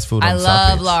 It's the best food on South Beach.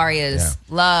 I love Laria's.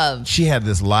 Yeah. Love. She had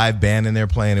this live band in there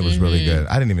playing. It was really good.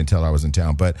 I didn't even tell her I was in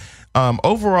town. But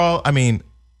overall, I mean,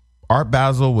 Art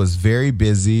Basel was very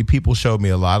busy. People showed me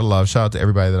a lot of love. Shout out to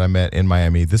everybody that I met in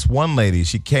Miami. This one lady,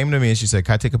 she came to me and she said,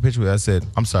 can I take a picture with you? I said,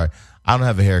 I'm sorry. I don't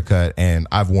have a haircut and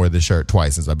I've worn this shirt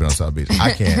twice since I've been on South Beach.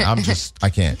 I can't. I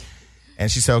can't. And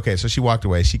she said, okay. So she walked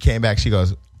away. She came back. She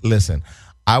goes, listen,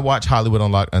 I watch Hollywood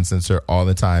Unlocked Uncensored all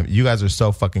the time. You guys are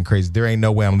so fucking crazy. There ain't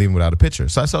no way I'm leaving without a picture.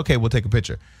 So I said, okay, we'll take a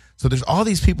picture. So there's all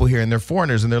these people here, and they're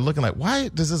foreigners, and they're looking like, why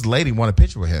does this lady want a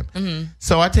picture with him? Mm-hmm.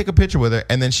 So I take a picture with her,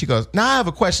 and then she goes, now I have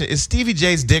a question. Is Stevie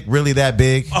J's dick really that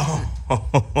big? There's a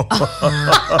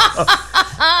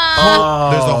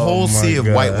whole sea of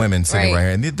white women sitting right here,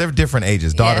 and they're different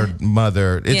ages, daughter,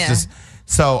 mother. It's just...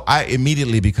 So I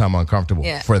immediately become uncomfortable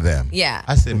for them. Yeah.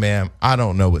 I said, ma'am, I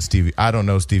don't know Stevie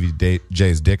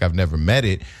J's dick. I've never met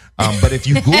it. But if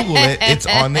you Google it, it's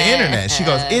on the internet. She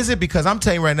goes, is it? Because I'm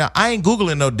telling you right now, I ain't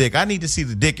Googling no dick. I need to see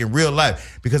the dick in real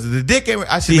life. Because if the dick ain't...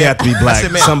 I said, she have to be black. I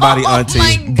said, somebody auntie. Oh,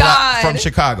 my God. From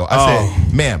Chicago. I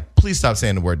said, ma'am, please stop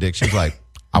saying the word dick. She was like,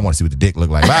 I want to see what the dick look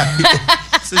like. Bye.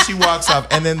 So she walks off,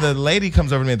 and then the lady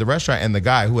comes over to me at the restaurant, and the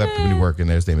guy who happened to be working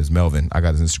there, his name is Melvin. I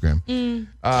got his Instagram.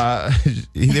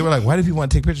 They were like, why do people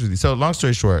want to take pictures with you? So long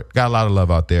story short, got a lot of love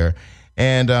out there.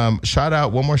 And one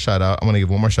more shout out. I'm going to give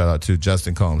one more shout out to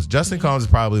Justin Combs. Justin Combs is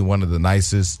probably one of the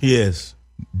nicest,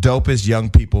 dopest young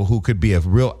people who could be a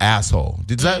real asshole.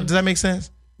 Does that make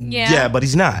sense? Yeah, but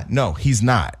he's not. No, he's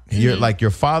not. You're like,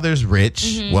 your father's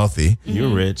rich, wealthy.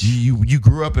 You're rich. You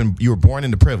grew up and you were born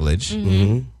into privilege.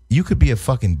 You could be a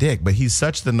fucking dick, but he's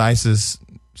such the nicest,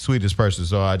 sweetest person.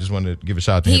 So I just wanted to give a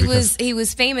shout out to him. He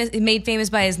was famous, made famous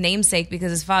by his namesake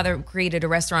because his father created a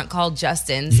restaurant called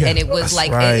Justin's, and it was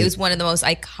it was one of the most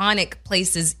iconic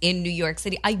places in New York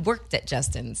City. I worked at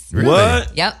Justin's. Really?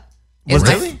 What? Yep.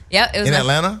 Really? Yeah, it was in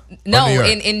Atlanta? No,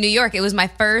 in New York. It was my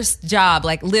first job.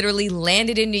 Like literally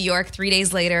landed in New York. 3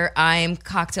 days later, I'm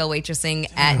cocktail waitressing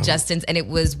at Justin's, and it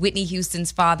was Whitney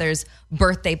Houston's father's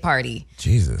birthday party.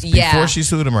 Jesus. Before she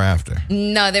sued him or after?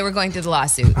 No, they were going through the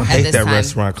lawsuit. I hate that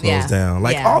restaurant closed down.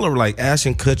 Like all of like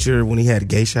Ashton Kutcher when he had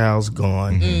Geisha House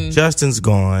gone. Justin's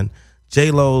gone.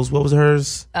 J-Lo's, what was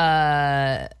hers?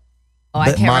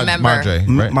 I can't remember. Madre,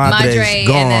 right? Madre's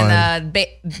gone. And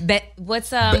then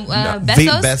Bezos?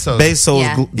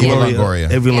 Bezos,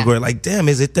 Gloria. Gloria. Like, damn,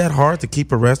 is it that hard to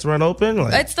keep a restaurant open?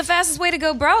 Like, it's the fastest way to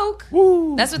go broke.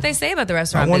 Woo. That's what they say about the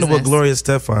restaurant I wonder business. what Gloria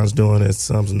Stefan's doing at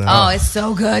something now. Oh, it's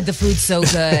so good. The food's so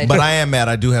good. But I am mad.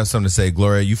 I do have something to say.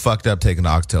 Gloria, you fucked up taking the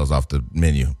oxtails off the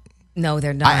menu. No,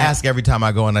 they're not. I ask every time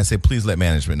I go and I say, please let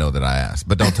management know that I asked,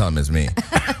 but don't tell them it's me.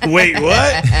 Wait,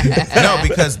 what? No,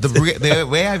 because the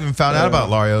way I even found out about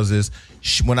Lorio's is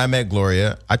when I met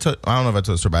Gloria, I don't know if I told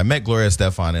the story, but I met Gloria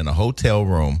Stefan in a hotel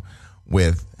room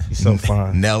with so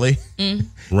fine. Nelly.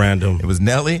 Random. It was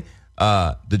Nelly,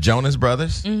 the Jonas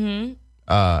Brothers, Evan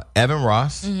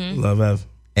Ross. Love Ev.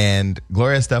 And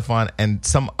Gloria Stefan and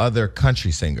some other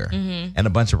country singer and a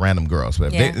bunch of random girls.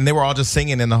 But they were all just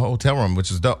singing in the hotel room,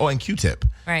 which was dope. Oh, and Q-Tip.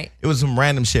 Right. It was some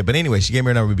random shit. But anyway, she gave me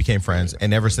her number. We became friends.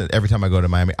 And ever since, every time I go to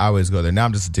Miami, I always go there. Now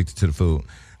I'm just addicted to the food.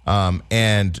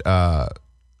 And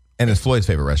it's Floyd's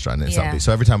favorite restaurant in South Beach.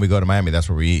 So every time we go to Miami, that's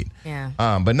where we eat. Yeah.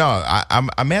 But no, I'm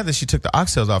mad that she took the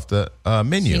oxtails off the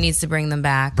menu. She needs to bring them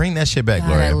back. Bring that shit back, God,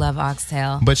 Gloria. I love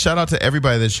oxtail. But shout out to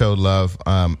everybody that showed love.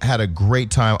 Had a great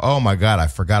time. Oh my God, I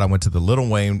forgot. I went to the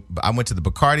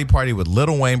Bacardi party with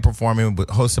Lil Wayne performing,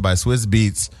 hosted by Swizz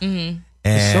Beats. And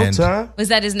Showtime? Was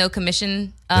that his no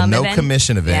commission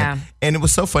commission event? Yeah. And it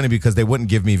was so funny because they wouldn't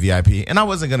give me VIP, and I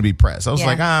wasn't going to be pressed. I was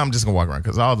like, I'm just going to walk around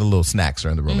because all the little snacks are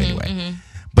in the room anyway.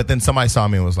 But then somebody saw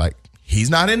me and was like, he's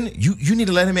not in? You need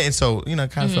to let him in. And so, kind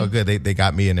of felt good. They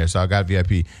got me in there. So I got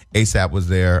VIP. ASAP was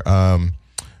there.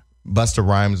 Busta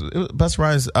Rhymes.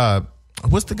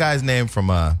 What's the guy's name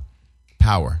from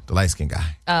Power, the light-skinned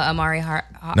guy? Amari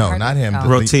No, not him.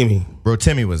 Rotimi.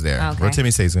 Rotimi was there. Okay.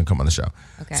 Rotimi said he's going to come on the show.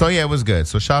 Okay. So, yeah, it was good.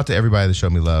 So, shout out to everybody that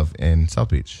showed me love in South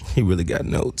Beach. He really got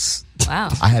notes.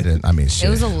 Wow. I had to,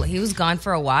 shit. He was gone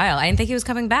for a while. I didn't think he was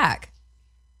coming back.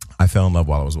 I fell in love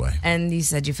while I was away. And you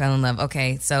said you fell in love.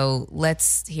 Okay, so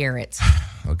let's hear it.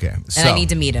 Okay. And I need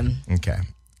to meet him. Okay.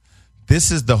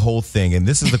 This is the whole thing, and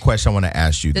this is the question I want to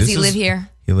ask you. Does he live here?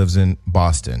 He lives in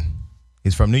Boston.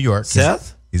 He's from New York.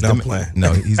 Seth? He's Dominican.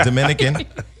 No, he's Dominican.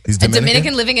 He's Dominican. A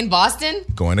Dominican living in Boston?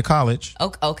 Going to college.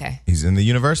 Oh, okay. He's in the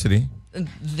university.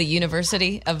 The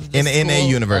university of the in a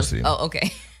university.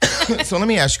 Okay. So let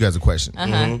me ask you guys a question.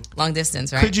 Long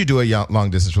distance, right? Could you do a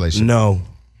long distance relationship? No.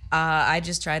 I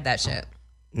just tried that shit.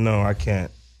 No, I can't.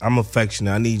 I'm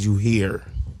affectionate. I need you here.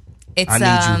 I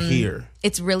need you here.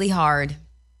 It's really hard.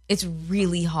 It's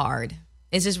really hard.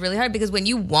 It's just really hard because when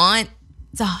you want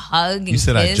to hug and you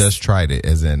said kiss, I just tried it,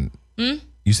 as in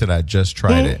you said I just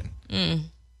tried it.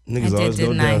 Niggas always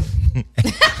go deaf.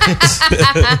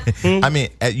 I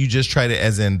mean, you just tried it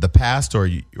as in the past, or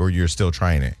you're still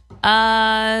trying it?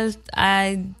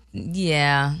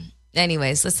 yeah.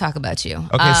 Anyways, let's talk about you.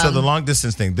 Okay, so the long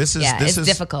distance thing. This is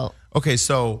difficult. Okay,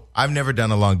 so I've never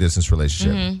done a long distance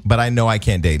relationship, but I know I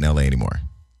can't date in LA anymore.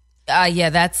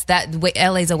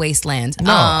 LA's a wasteland.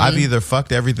 No, I've either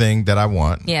fucked everything that I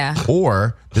want,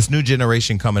 or this new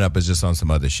generation coming up is just on some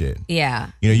other shit. Yeah.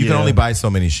 You can only buy so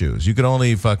many shoes. You can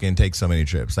only fucking take so many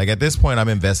trips. Like at this point, I'm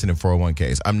investing in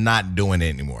 401ks. I'm not doing it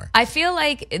anymore. I feel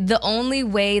like the only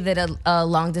way that a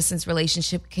long distance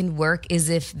relationship can work is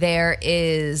if there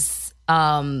is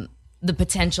the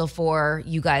potential for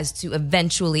you guys to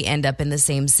eventually end up in the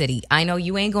same city. I know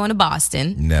you ain't going to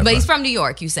Boston. Never. But he's from New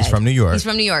York, you said. He's from New York. He's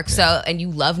from New York. Yeah. So, and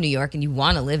you love New York and you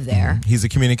want to live there. He's a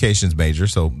communications major,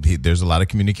 so there's a lot of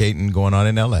communicating going on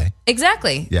in LA.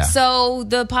 Exactly. Yeah. So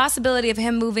the possibility of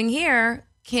him moving here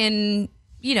can,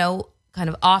 kind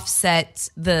of offset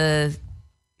the...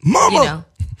 Mama!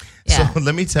 Yeah. So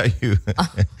let me tell you.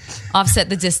 Offset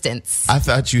the distance. I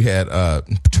thought you had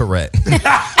Tourette.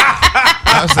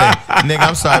 I was like, nigga,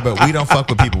 I'm sorry, but we don't fuck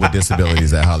with people with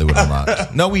disabilities at Hollywood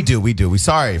Unlocked. No, we do. We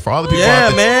sorry. For all the people out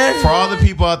there, man. For all the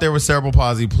people out there with cerebral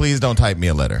palsy, please don't type me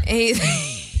a letter.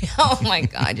 Oh my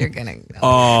God, you're gonna.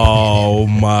 Oh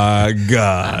my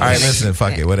God. All right, listen,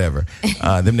 fuck it, whatever.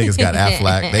 Them niggas got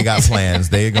Aflac, they got plans,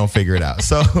 they gonna figure it out.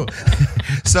 So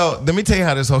let me tell you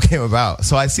how this whole came about.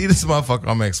 So I see this motherfucker,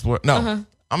 I'm gonna explore. No,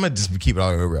 I'm gonna just keep it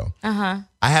all real. I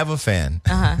have a fan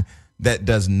that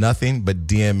does nothing but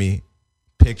DM me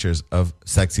pictures of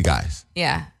sexy guys.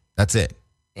 Yeah, that's it.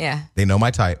 Yeah, they know my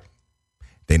type.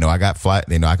 They know I got fly.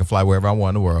 They know I can fly wherever I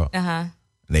want in the world.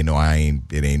 They know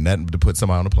it ain't nothing to put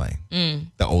somebody on a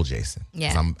plane. The old Jason.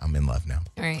 Yeah. I'm in love now.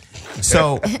 All right.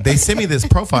 So they sent me this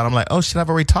profile. I'm like, oh shit, I've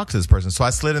already talked to this person. So I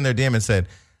slid in their DM and said,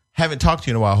 haven't talked to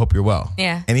you in a while. I hope you're well.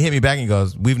 Yeah. And he hit me back and he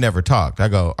goes, we've never talked. I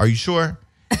go, are you sure?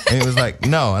 And he was like,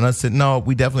 no. And I said, no,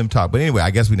 we definitely talked. But anyway,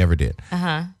 I guess we never did.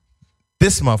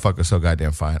 This motherfucker's so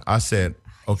goddamn fine. I said,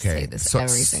 okay. I say this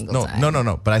every single time.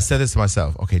 No. But I said this to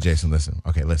myself. Okay, Jason, listen.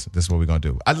 Okay, listen. This is what we're going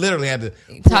to do. I literally had to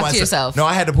talk to yourself. No,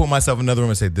 I had to pull myself in another room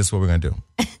and say, this is what we're going to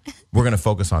do. We're going to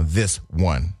focus on this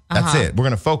one. That's it. We're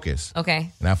going to focus.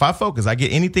 Okay. Now, if I focus, I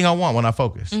get anything I want when I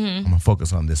focus. I'm going to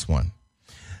focus on this one.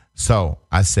 So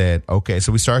I said, okay.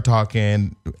 So we started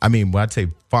talking. I mean, when I'd say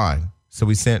fine. So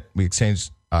we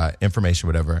exchanged information,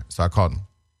 whatever. So I called him.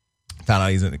 Found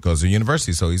out he goes to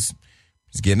university. So he's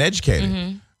getting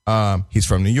educated. He's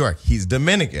from New York. He's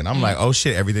Dominican. I'm like, oh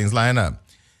shit, everything's lining up.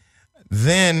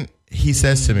 Then he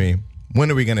says to me, when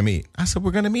are we going to meet? I said,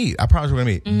 we're going to meet. I promise we're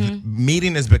going to meet.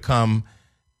 Meeting has become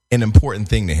an important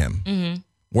thing to him.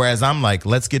 Whereas I'm like,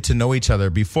 let's get to know each other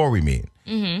before we meet.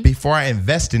 Before I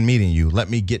invest in meeting you, let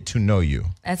me get to know you.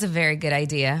 That's a very good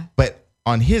idea. But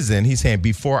on his end, he's saying,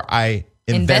 before I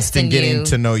invest in getting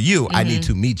to know you, I need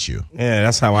to meet you. Yeah,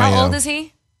 that's how I am. How old is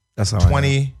he? That's how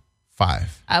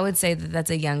 25. I would say that's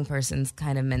a young person's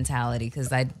kind of mentality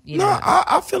because I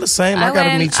feel the same. I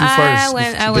got to meet you first.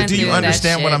 But do you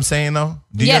understand what I'm saying, though?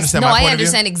 Do you understand my point of view? I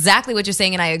understand exactly what you're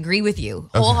saying, and I agree with you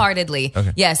wholeheartedly.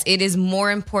 Okay. Yes, it is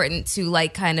more important to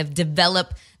kind of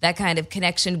develop that kind of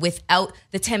connection without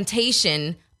the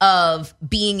temptation of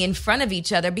being in front of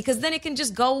each other, because then it can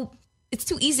just go. It's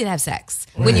too easy to have sex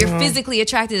when you're physically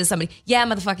attracted to somebody. Yeah,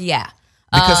 motherfucker, yeah.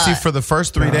 Because see, for the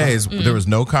first 3 days, there was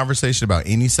no conversation about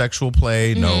any sexual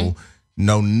play, no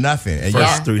nothing. And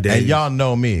first 3 days. And y'all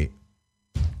know me.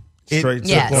 It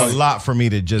took a lot for me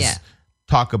to just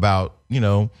talk about,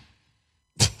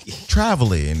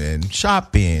 traveling and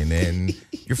shopping and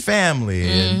your family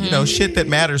and, shit that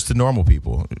matters to normal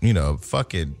people.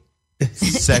 Fucking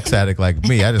sex addict like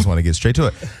me. I just want to get straight to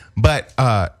it. But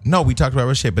no, we talked about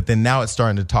real shit. But then now it's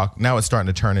starting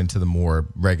to turn into the more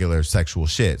regular sexual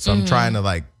shit. So I'm trying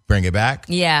to bring it back.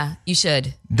 Yeah, you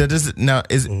should. Where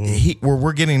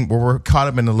we're caught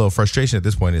up in a little frustration at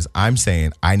this point is I'm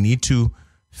saying I need to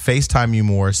FaceTime you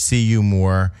more, see you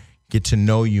more, get to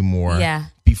know you more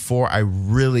before I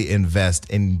really invest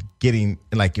in getting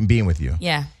in being with you.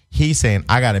 Yeah. He's saying,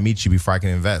 I got to meet you before I can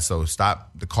invest. So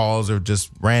stop. The calls are just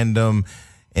random.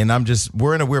 And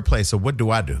we're in a weird place. So what do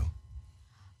I do?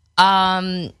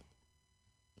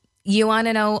 You want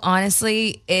to know,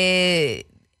 honestly,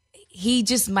 he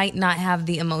just might not have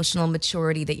the emotional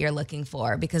maturity that you're looking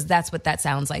for, because that's what that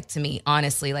sounds like to me,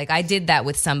 honestly. I did that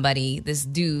with somebody, this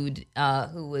dude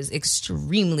who was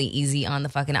extremely easy on the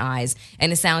fucking eyes.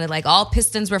 And it sounded like all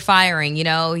pistons were firing.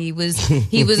 He was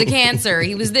a Cancer.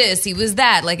 He was this, he was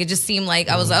that. It just seemed like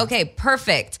I was like, okay,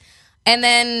 perfect. And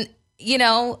then,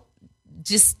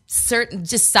 just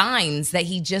signs that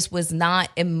he just was not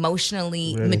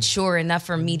emotionally mature enough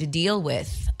for me to deal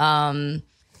with.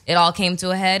 It all came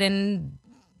to a head, and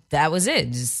that was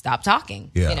it. Just stop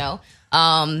talking.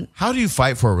 How do you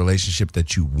fight for a relationship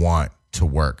that you want to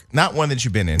work? Not one that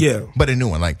you've been in, but a new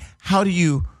one. Like, how do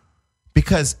you,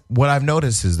 because what I've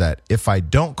noticed is that if I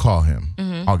don't call him,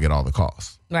 I'll get all the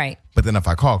calls. Right. But then if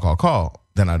I call,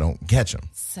 then I don't catch him.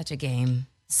 Such a game.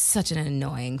 Such an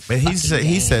annoying But he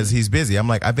says he's busy. I'm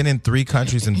like, I've been in 3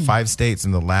 countries and 5 states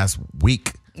in the last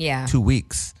week. Yeah. 2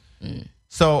 weeks.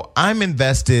 So I'm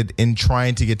invested in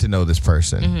trying to get to know this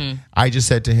person. I just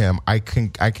said to him, I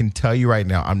can tell you right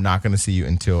now, I'm not going to see you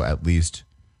until at least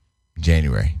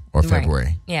January or February.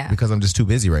 Right. Yeah. Because I'm just too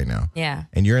busy right now. Yeah.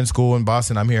 And you're in school in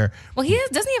Boston. I'm here. Well,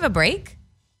 doesn't he have a break?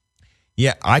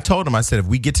 Yeah. I told him, I said, if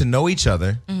we get to know each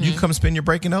other, you come spend your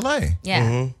break in LA.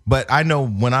 Yeah. But I know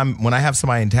when I have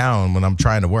somebody in town, when I'm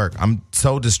trying to work, I'm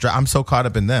so I'm so caught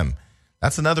up in them.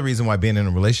 That's another reason why being in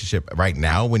a relationship right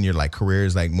now, when your like career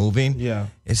is like moving,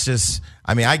 it's just,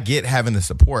 I mean, I get having the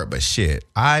support, but shit,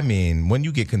 I mean, when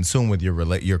you get consumed with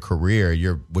your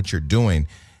career, what you're doing,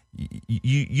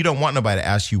 you don't want nobody to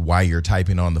ask you why you're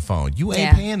typing on the phone. You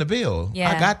ain't paying the bill.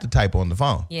 I got to type on the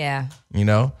phone. Yeah. You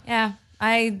know? Yeah.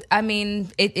 I mean,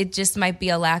 it just might be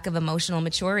a lack of emotional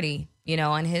maturity,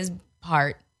 on his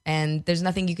part, and there's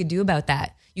nothing you could do about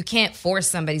that. You can't force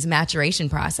somebody's maturation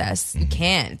process. You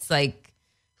can't. It's like,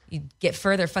 you get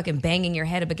further fucking banging your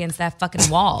head up against that fucking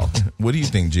wall. What do you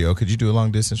think, Gio? Could you do a long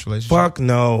distance relationship? Fuck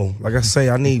no. Like I say,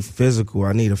 I need physical.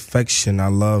 I need affection. I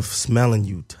love smelling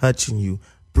you, touching you,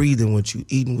 breathing with you,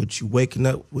 eating with you, waking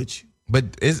up with you. But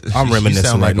I'm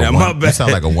reminiscing right now. My bad. You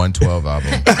sound like a 112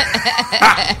 album.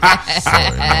 So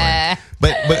annoying.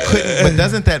 But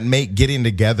doesn't that make getting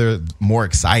together more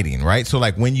exciting, right? So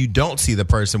like when you don't see the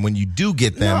person, when you do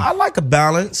get them. I like a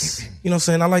balance. You know what I'm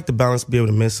saying? I like the balance to be able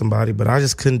to miss somebody, but I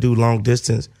just couldn't do long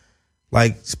distance.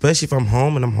 Like, especially if I'm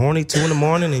home and I'm horny 2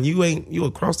 a.m. and you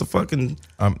across the fucking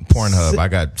Pornhub. I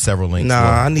got several links.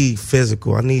 Nah, I need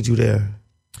physical. I need you there.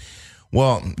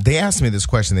 Well, they asked me this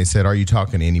question. They said, are you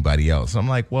talking to anybody else? I'm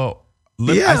like, well,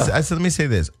 I said, let me say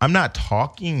this. I'm not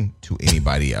talking to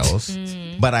anybody else,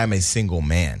 but I'm a single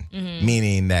man,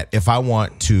 meaning that if I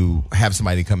want to have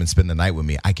somebody come and spend the night with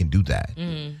me, I can do that.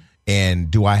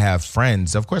 And do I have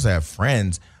friends? Of course I have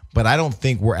friends, but I don't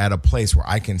think we're at a place where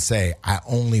I can say, I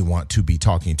only want to be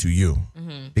talking to you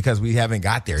because we haven't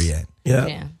got there yet.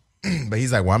 Yeah. But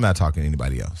he's like, well, I'm not talking to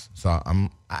anybody else. So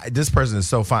this person is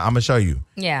so fine. I'm going to show you.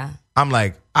 Yeah. I'm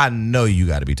like, I know you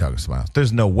got to be talking to somebody else.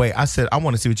 There's no way. I said, I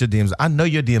want to see what your DMs. I know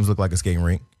your DMs look like a skating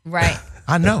rink. Right.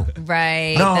 I know.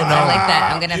 Right. No, I like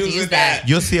that. I'm going to have to use that.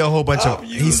 You'll see a whole bunch of,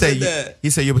 he said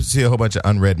you'll see a whole bunch of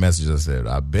unread messages. I said,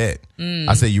 I bet.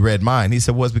 I said, you read mine. He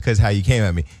said, well, it's because how you came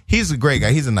at me. He's a great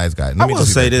guy. He's a nice guy. I will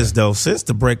say this, though. Since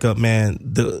the breakup, man,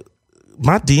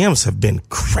 my DMs have been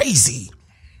crazy.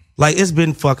 Like, it's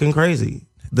been fucking crazy.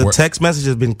 The text message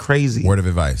has been crazy. Word of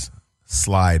advice.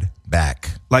 Slide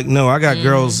back. Like, no, I got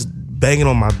girls banging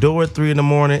on my door at 3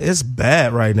 a.m. It's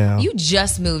bad right now. You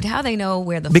just moved. How they know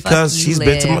where the because fuck you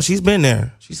live? She's been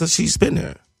there. She said she's been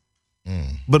there.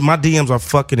 But my DMs are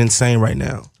fucking insane right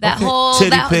now. That whole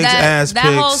titty pics, ass pics.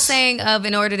 That whole saying of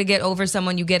in order to get over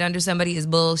someone, you get under somebody is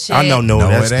bullshit. I know. No,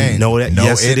 it ain't. No, it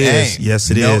yes, it is. Ain't.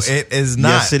 Yes, it is. No, it is not.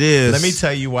 Yes, it is. Let me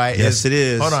tell you why. Yes, it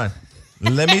is. Hold on.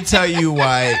 Let me tell you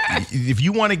why. If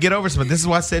you want to get over something, this is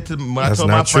what I said when I told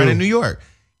my friend in New York.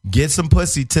 Get some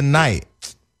pussy tonight.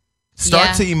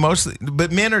 Start to emotionally,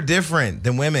 but men are different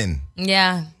than women.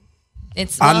 Yeah,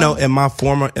 I know in my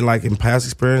in past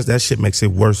experience, that shit makes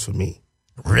it worse for me.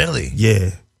 Really?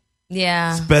 Yeah.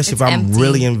 Yeah. Especially if I'm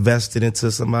really invested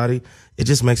into somebody, it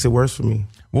just makes it worse for me.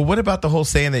 Well, what about the whole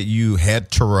saying that you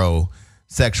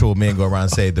heterosexual men go around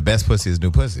and say the best pussy is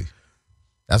new pussy?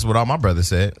 That's what all my brothers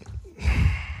said.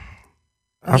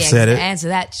 I've said it. Answer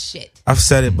that shit. I've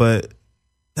said it, but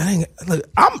that ain't. Look,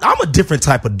 I'm a different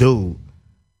type of dude.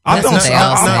 I'm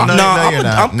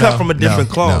cut from a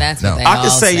different cloth. I can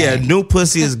say, new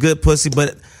pussy is good pussy,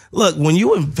 but look, when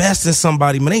you invest in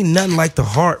somebody, man, ain't nothing like the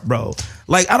heart, bro.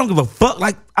 Like, I don't give a fuck.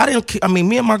 Like,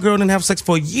 me and my girl didn't have sex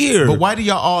for a year. But why do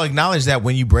y'all all acknowledge that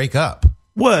when you break up?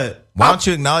 What? Why don't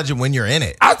you acknowledge it when you're in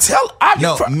it?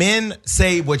 Men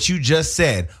say what you just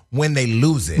said when they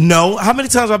lose it. No, how many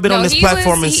times I've been on this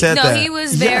platform and said that? No, he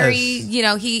was very,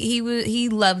 he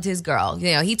loved his girl.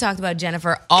 He talked about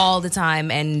Jennifer all the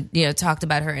time and, talked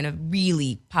about her in a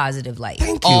really positive light.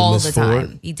 Thank you, all Ms. the Ford.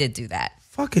 time. He did do that.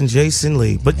 Fucking Jason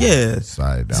Lee. But yeah,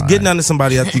 getting under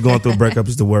somebody after you're going through a breakup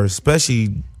is the worst,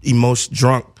 especially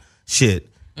drunk shit.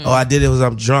 Oh, I did it because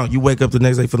I'm drunk. You wake up the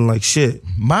next day feeling like shit.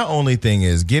 My only thing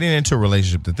is getting into a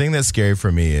relationship. The thing that's scary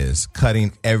for me is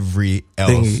cutting everything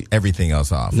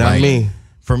else off. Not me.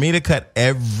 For me to cut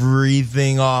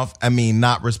everything off,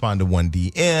 not respond to one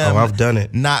DM. Oh, I've done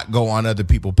it. Not go on other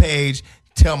people's page.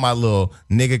 tell my little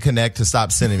nigga connect to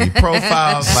stop sending me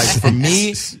profiles. Like, for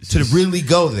me to really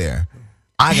go there,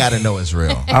 I got to know it's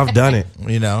real. I've done it.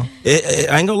 You know?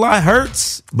 I ain't gonna lie, it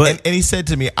hurts. But and he said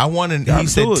to me, he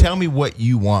said, tell me what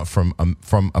you want from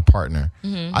a partner.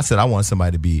 Mm-hmm. I said, I want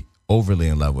somebody to be overly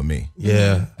in love with me.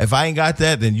 Yeah. If I ain't got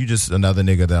that, then you just another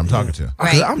nigga that I'm talking to.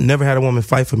 Right. I've never had a woman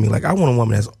fight for me. Like, I want a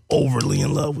woman that's overly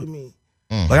in love with me.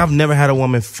 Like, I've never had a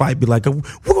woman fight, be like, we're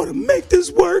going to make this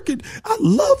work and I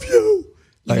love you.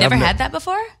 Like, You've never had that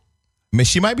before? I mean,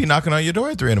 she might be knocking on your door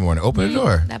at 3 a.m. Open the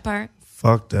door. That part.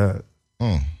 Fuck that.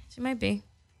 She might be.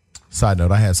 Side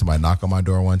note, I had somebody knock on my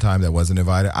door one time that wasn't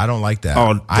invited. I don't like that.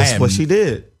 Oh, that's what she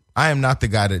did. I am not the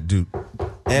guy that do.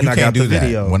 And I got the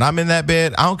video. When I'm in that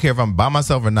bed, I don't care if I'm by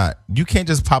myself or not. You can't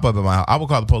just pop up at my house. I will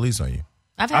call the police on you.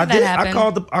 I've had that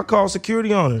happen. I called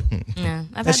security on her. Yeah,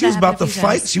 and she was about to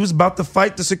fight. She was about to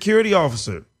fight the security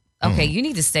officer. Okay, you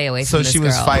need to stay away from this girl. So she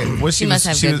was fighting. She must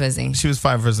have good pussy. She was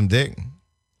fighting for some dick.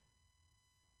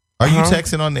 Are you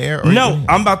texting on the air? No,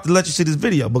 I'm about to let you see this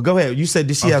video. But go ahead. You said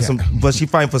did she have some? Was she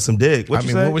fighting for some dick? What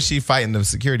was she fighting the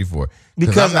security for?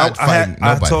 Because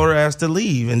I told her ass to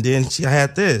leave, and then I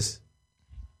had this.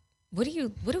 What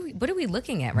are we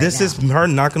looking at right this now? This is her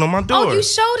knocking on my door. Oh, you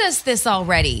showed us this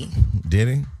already. Did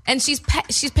he? And she's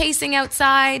pacing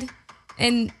outside,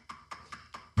 and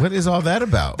what is all that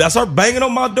about? That's her banging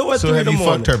on my door at 3 in the morning. So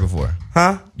have you fucked her before?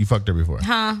 Huh? You fucked her before?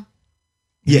 Huh?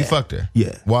 Yeah. You fucked her?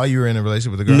 Yeah. While you were in a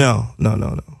relationship with a girl?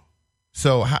 No.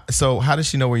 So how does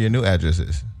she know where your new address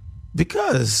is?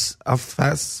 Because you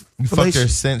fucked her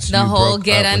since the you whole broke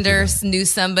get up under knew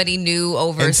somebody new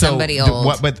over somebody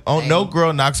old. No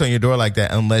girl knocks on your door like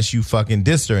that unless you fucking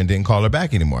dissed her and didn't call her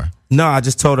back anymore. No, I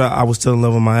just told her I was still in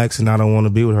love with my ex and I don't want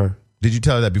to be with her. Did you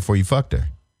tell her that before you fucked her?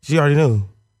 She already knew.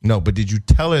 No, but did you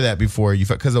tell her that before you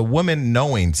fucked? Because a woman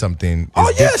knowing something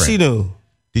is different. She knew.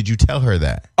 Did you tell her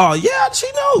that? Oh, yeah, she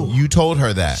knew. You told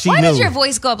her that. Why did your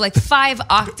voice go up like 5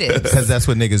 octaves? Because that's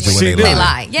what niggas do when they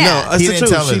lie. Yeah. No, he didn't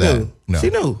tell her that. No. She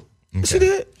knew. Okay. She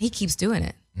did. He keeps doing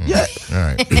it. Yeah. All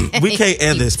right. We can't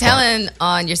end this part. Telling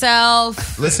on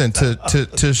yourself. Listen,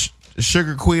 to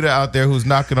Sugar Quita out there who's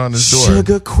knocking on this door.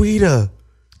 Sugar Quita.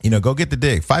 Go get the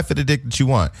dick. Fight for the dick that you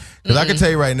want. Because I can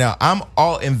tell you right now, I'm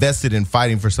all invested in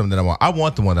fighting for something that I want. I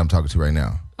want the one that I'm talking to right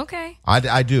now. Okay.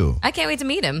 I do. I can't wait to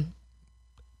meet him.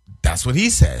 That's what he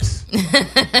says.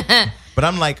 But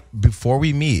I'm like, before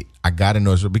we meet, I got to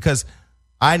know it's real. Because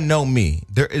I know me.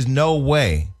 There is no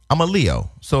way. I'm a Leo.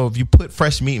 So if you put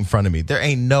fresh meat in front of me, there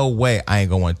ain't no way I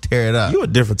ain't going to want to tear it up. You a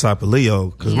different type of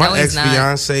Leo. Because my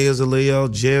ex-fiance is a Leo.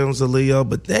 Jim's a Leo.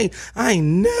 But I ain't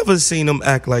never seen them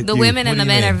act like the you. women and the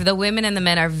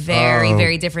men are very,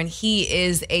 very different. He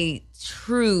is a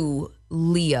true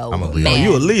Leo. I'm a Leo. Man. Oh,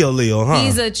 you a Leo, huh?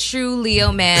 He's a true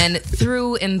Leo man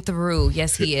through and through.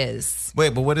 Yes, he is.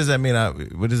 Wait, but what does that mean?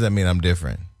 What does that mean? I'm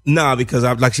different. Nah, because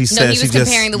like she said, he was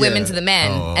comparing the women to the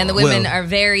men, and the women are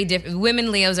very different.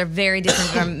 Women Leos are very different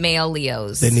from male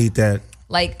Leos. They need that.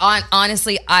 Like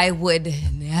honestly, I would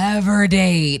never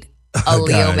date a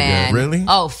Leo man. Really?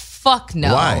 Oh fuck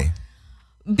no. Why?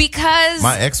 Because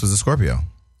my ex was a Scorpio.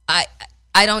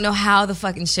 I don't know how the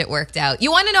fucking shit worked out.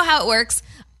 You want to know how it works?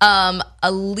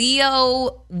 A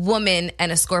Leo woman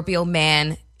and a Scorpio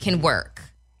man can work.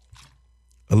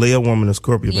 A Leo woman, a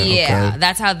Scorpio man. Yeah, okay.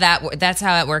 that's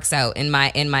how it works out in my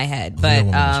head.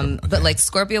 But like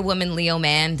Scorpio woman, Leo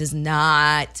man does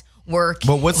not work.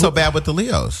 But what's so bad with the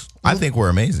Leos? I think we're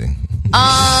amazing.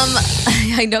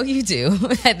 I know you do.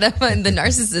 The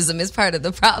narcissism is part of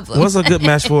the problem. What's a good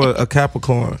match for a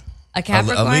Capricorn? A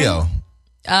Capricorn? A Leo.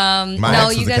 No,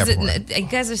 you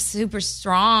guys are super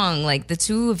strong. Like the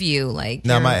two of you, like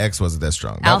no, my ex wasn't that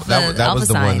strong. That was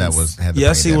the one that had the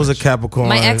yes, he was a Capricorn.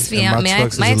 My ex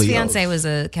fiance was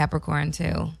a Capricorn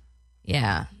too.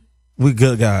 Yeah, we're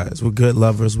good guys. We're good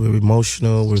lovers. We're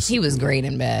emotional. He was great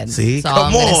in bed. See, that's all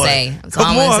I'm gonna say.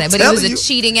 But he was a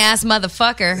cheating ass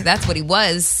motherfucker. That's what he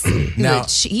was. Now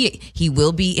he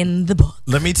will be in the book.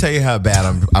 Let me tell you how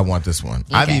bad I want this one.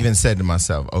 Okay. I've even said to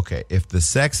myself, okay, if the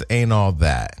sex ain't all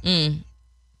that, I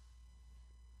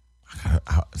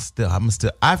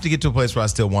have to get to a place where I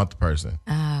still want the person.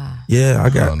 Yeah, I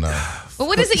don't know. But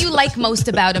what is it you like most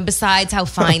about him besides how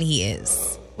fine he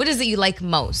is? What is it you like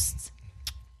most?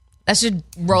 That should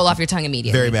roll off your tongue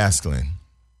immediately. Very masculine.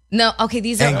 No, okay,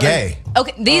 these are... And gay.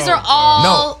 Okay, these are all...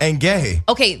 No, and gay.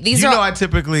 Okay, these are... You know I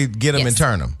typically get them and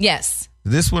turn them. Yes.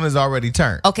 This one is already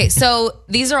turned. Okay, so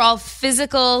these are all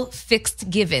physical fixed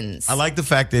givens. I like the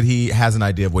fact that he has an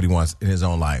idea of what he wants in his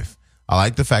own life. I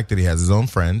like the fact that he has his own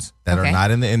friends that are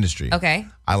not in the industry. Okay.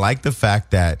 I like the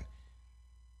fact that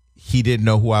he didn't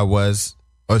know who I was,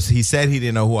 or he said he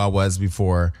didn't know who I was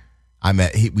before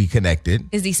We connected.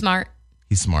 Is he smart?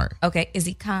 He's smart. Okay. Is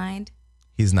he kind?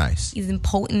 He's nice. He's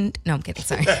important. No, I'm kidding.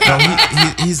 Sorry. No,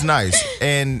 he's nice.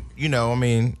 And, he's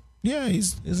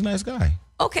a nice guy.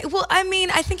 Okay. Well, I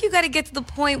think you got to get to the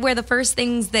point where the first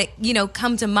things that,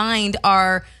 come to mind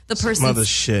are the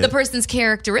person's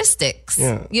characteristics.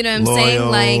 Yeah. You know what I'm saying?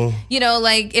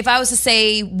 Like, if I was to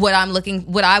say what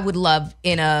I would love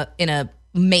in a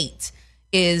mate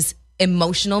is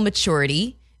emotional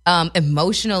maturity,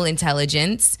 emotional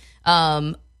intelligence,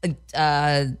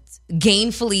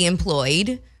 gainfully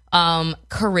employed,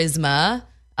 charisma,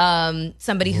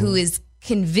 somebody who is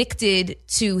convicted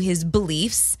to his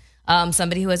beliefs,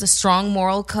 somebody who has a strong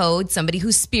moral code, somebody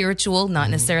who's spiritual, not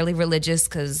necessarily religious,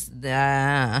 because these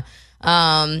are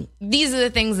the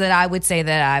things that I would say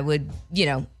that I would,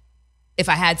 if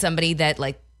I had somebody that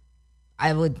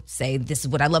I would say this is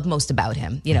what I love most about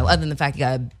him, other than the fact he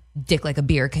got a dick like a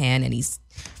beer can and he's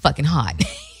fucking hot.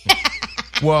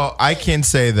 Well, I can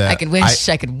say that I could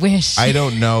wish. I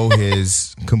don't know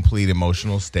his complete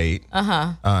emotional state.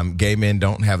 Gay men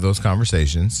don't have those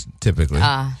conversations typically.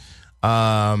 Y'all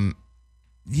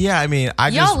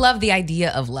love the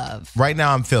idea of love. Right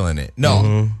now, I'm feeling it.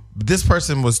 No, this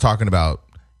person was talking about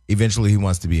eventually he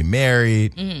wants to be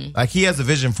married. Like he has a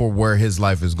vision for where his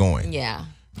life is going. Yeah.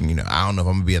 I don't know if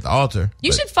I'm gonna be at the altar.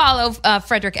 You should follow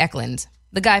Frederick Eklund,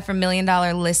 the guy from $1 Million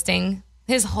Listing.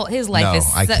 His life is.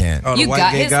 I can't.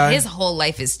 His whole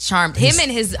life is charmed. Him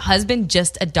and his husband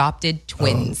just adopted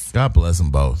twins. God bless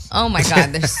them both. Oh my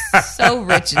God, they're so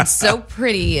rich and so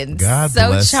pretty and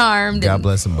charmed. God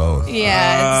bless them both.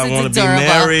 Yeah, it's adorable. Be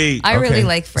married. I really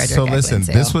like Frederick. So listen,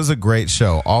 this was a great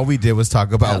show. All we did was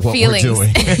talk about what feelings. we're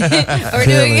doing. We're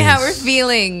doing how we're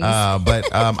feeling.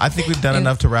 But I think we've done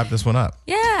enough to wrap this one up.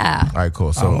 Yeah. All right,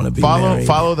 cool. So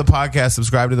follow the podcast,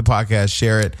 subscribe to the podcast,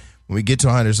 share it. When we get to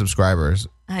 100 subscribers,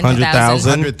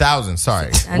 100,000.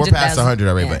 Sorry, we're past 100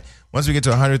 already. Yeah. But once we get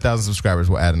to 100,000 subscribers,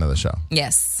 we'll add another show.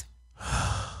 Yes. All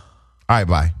right,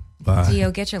 bye.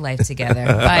 Dio, get your life together.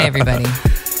 Bye, everybody.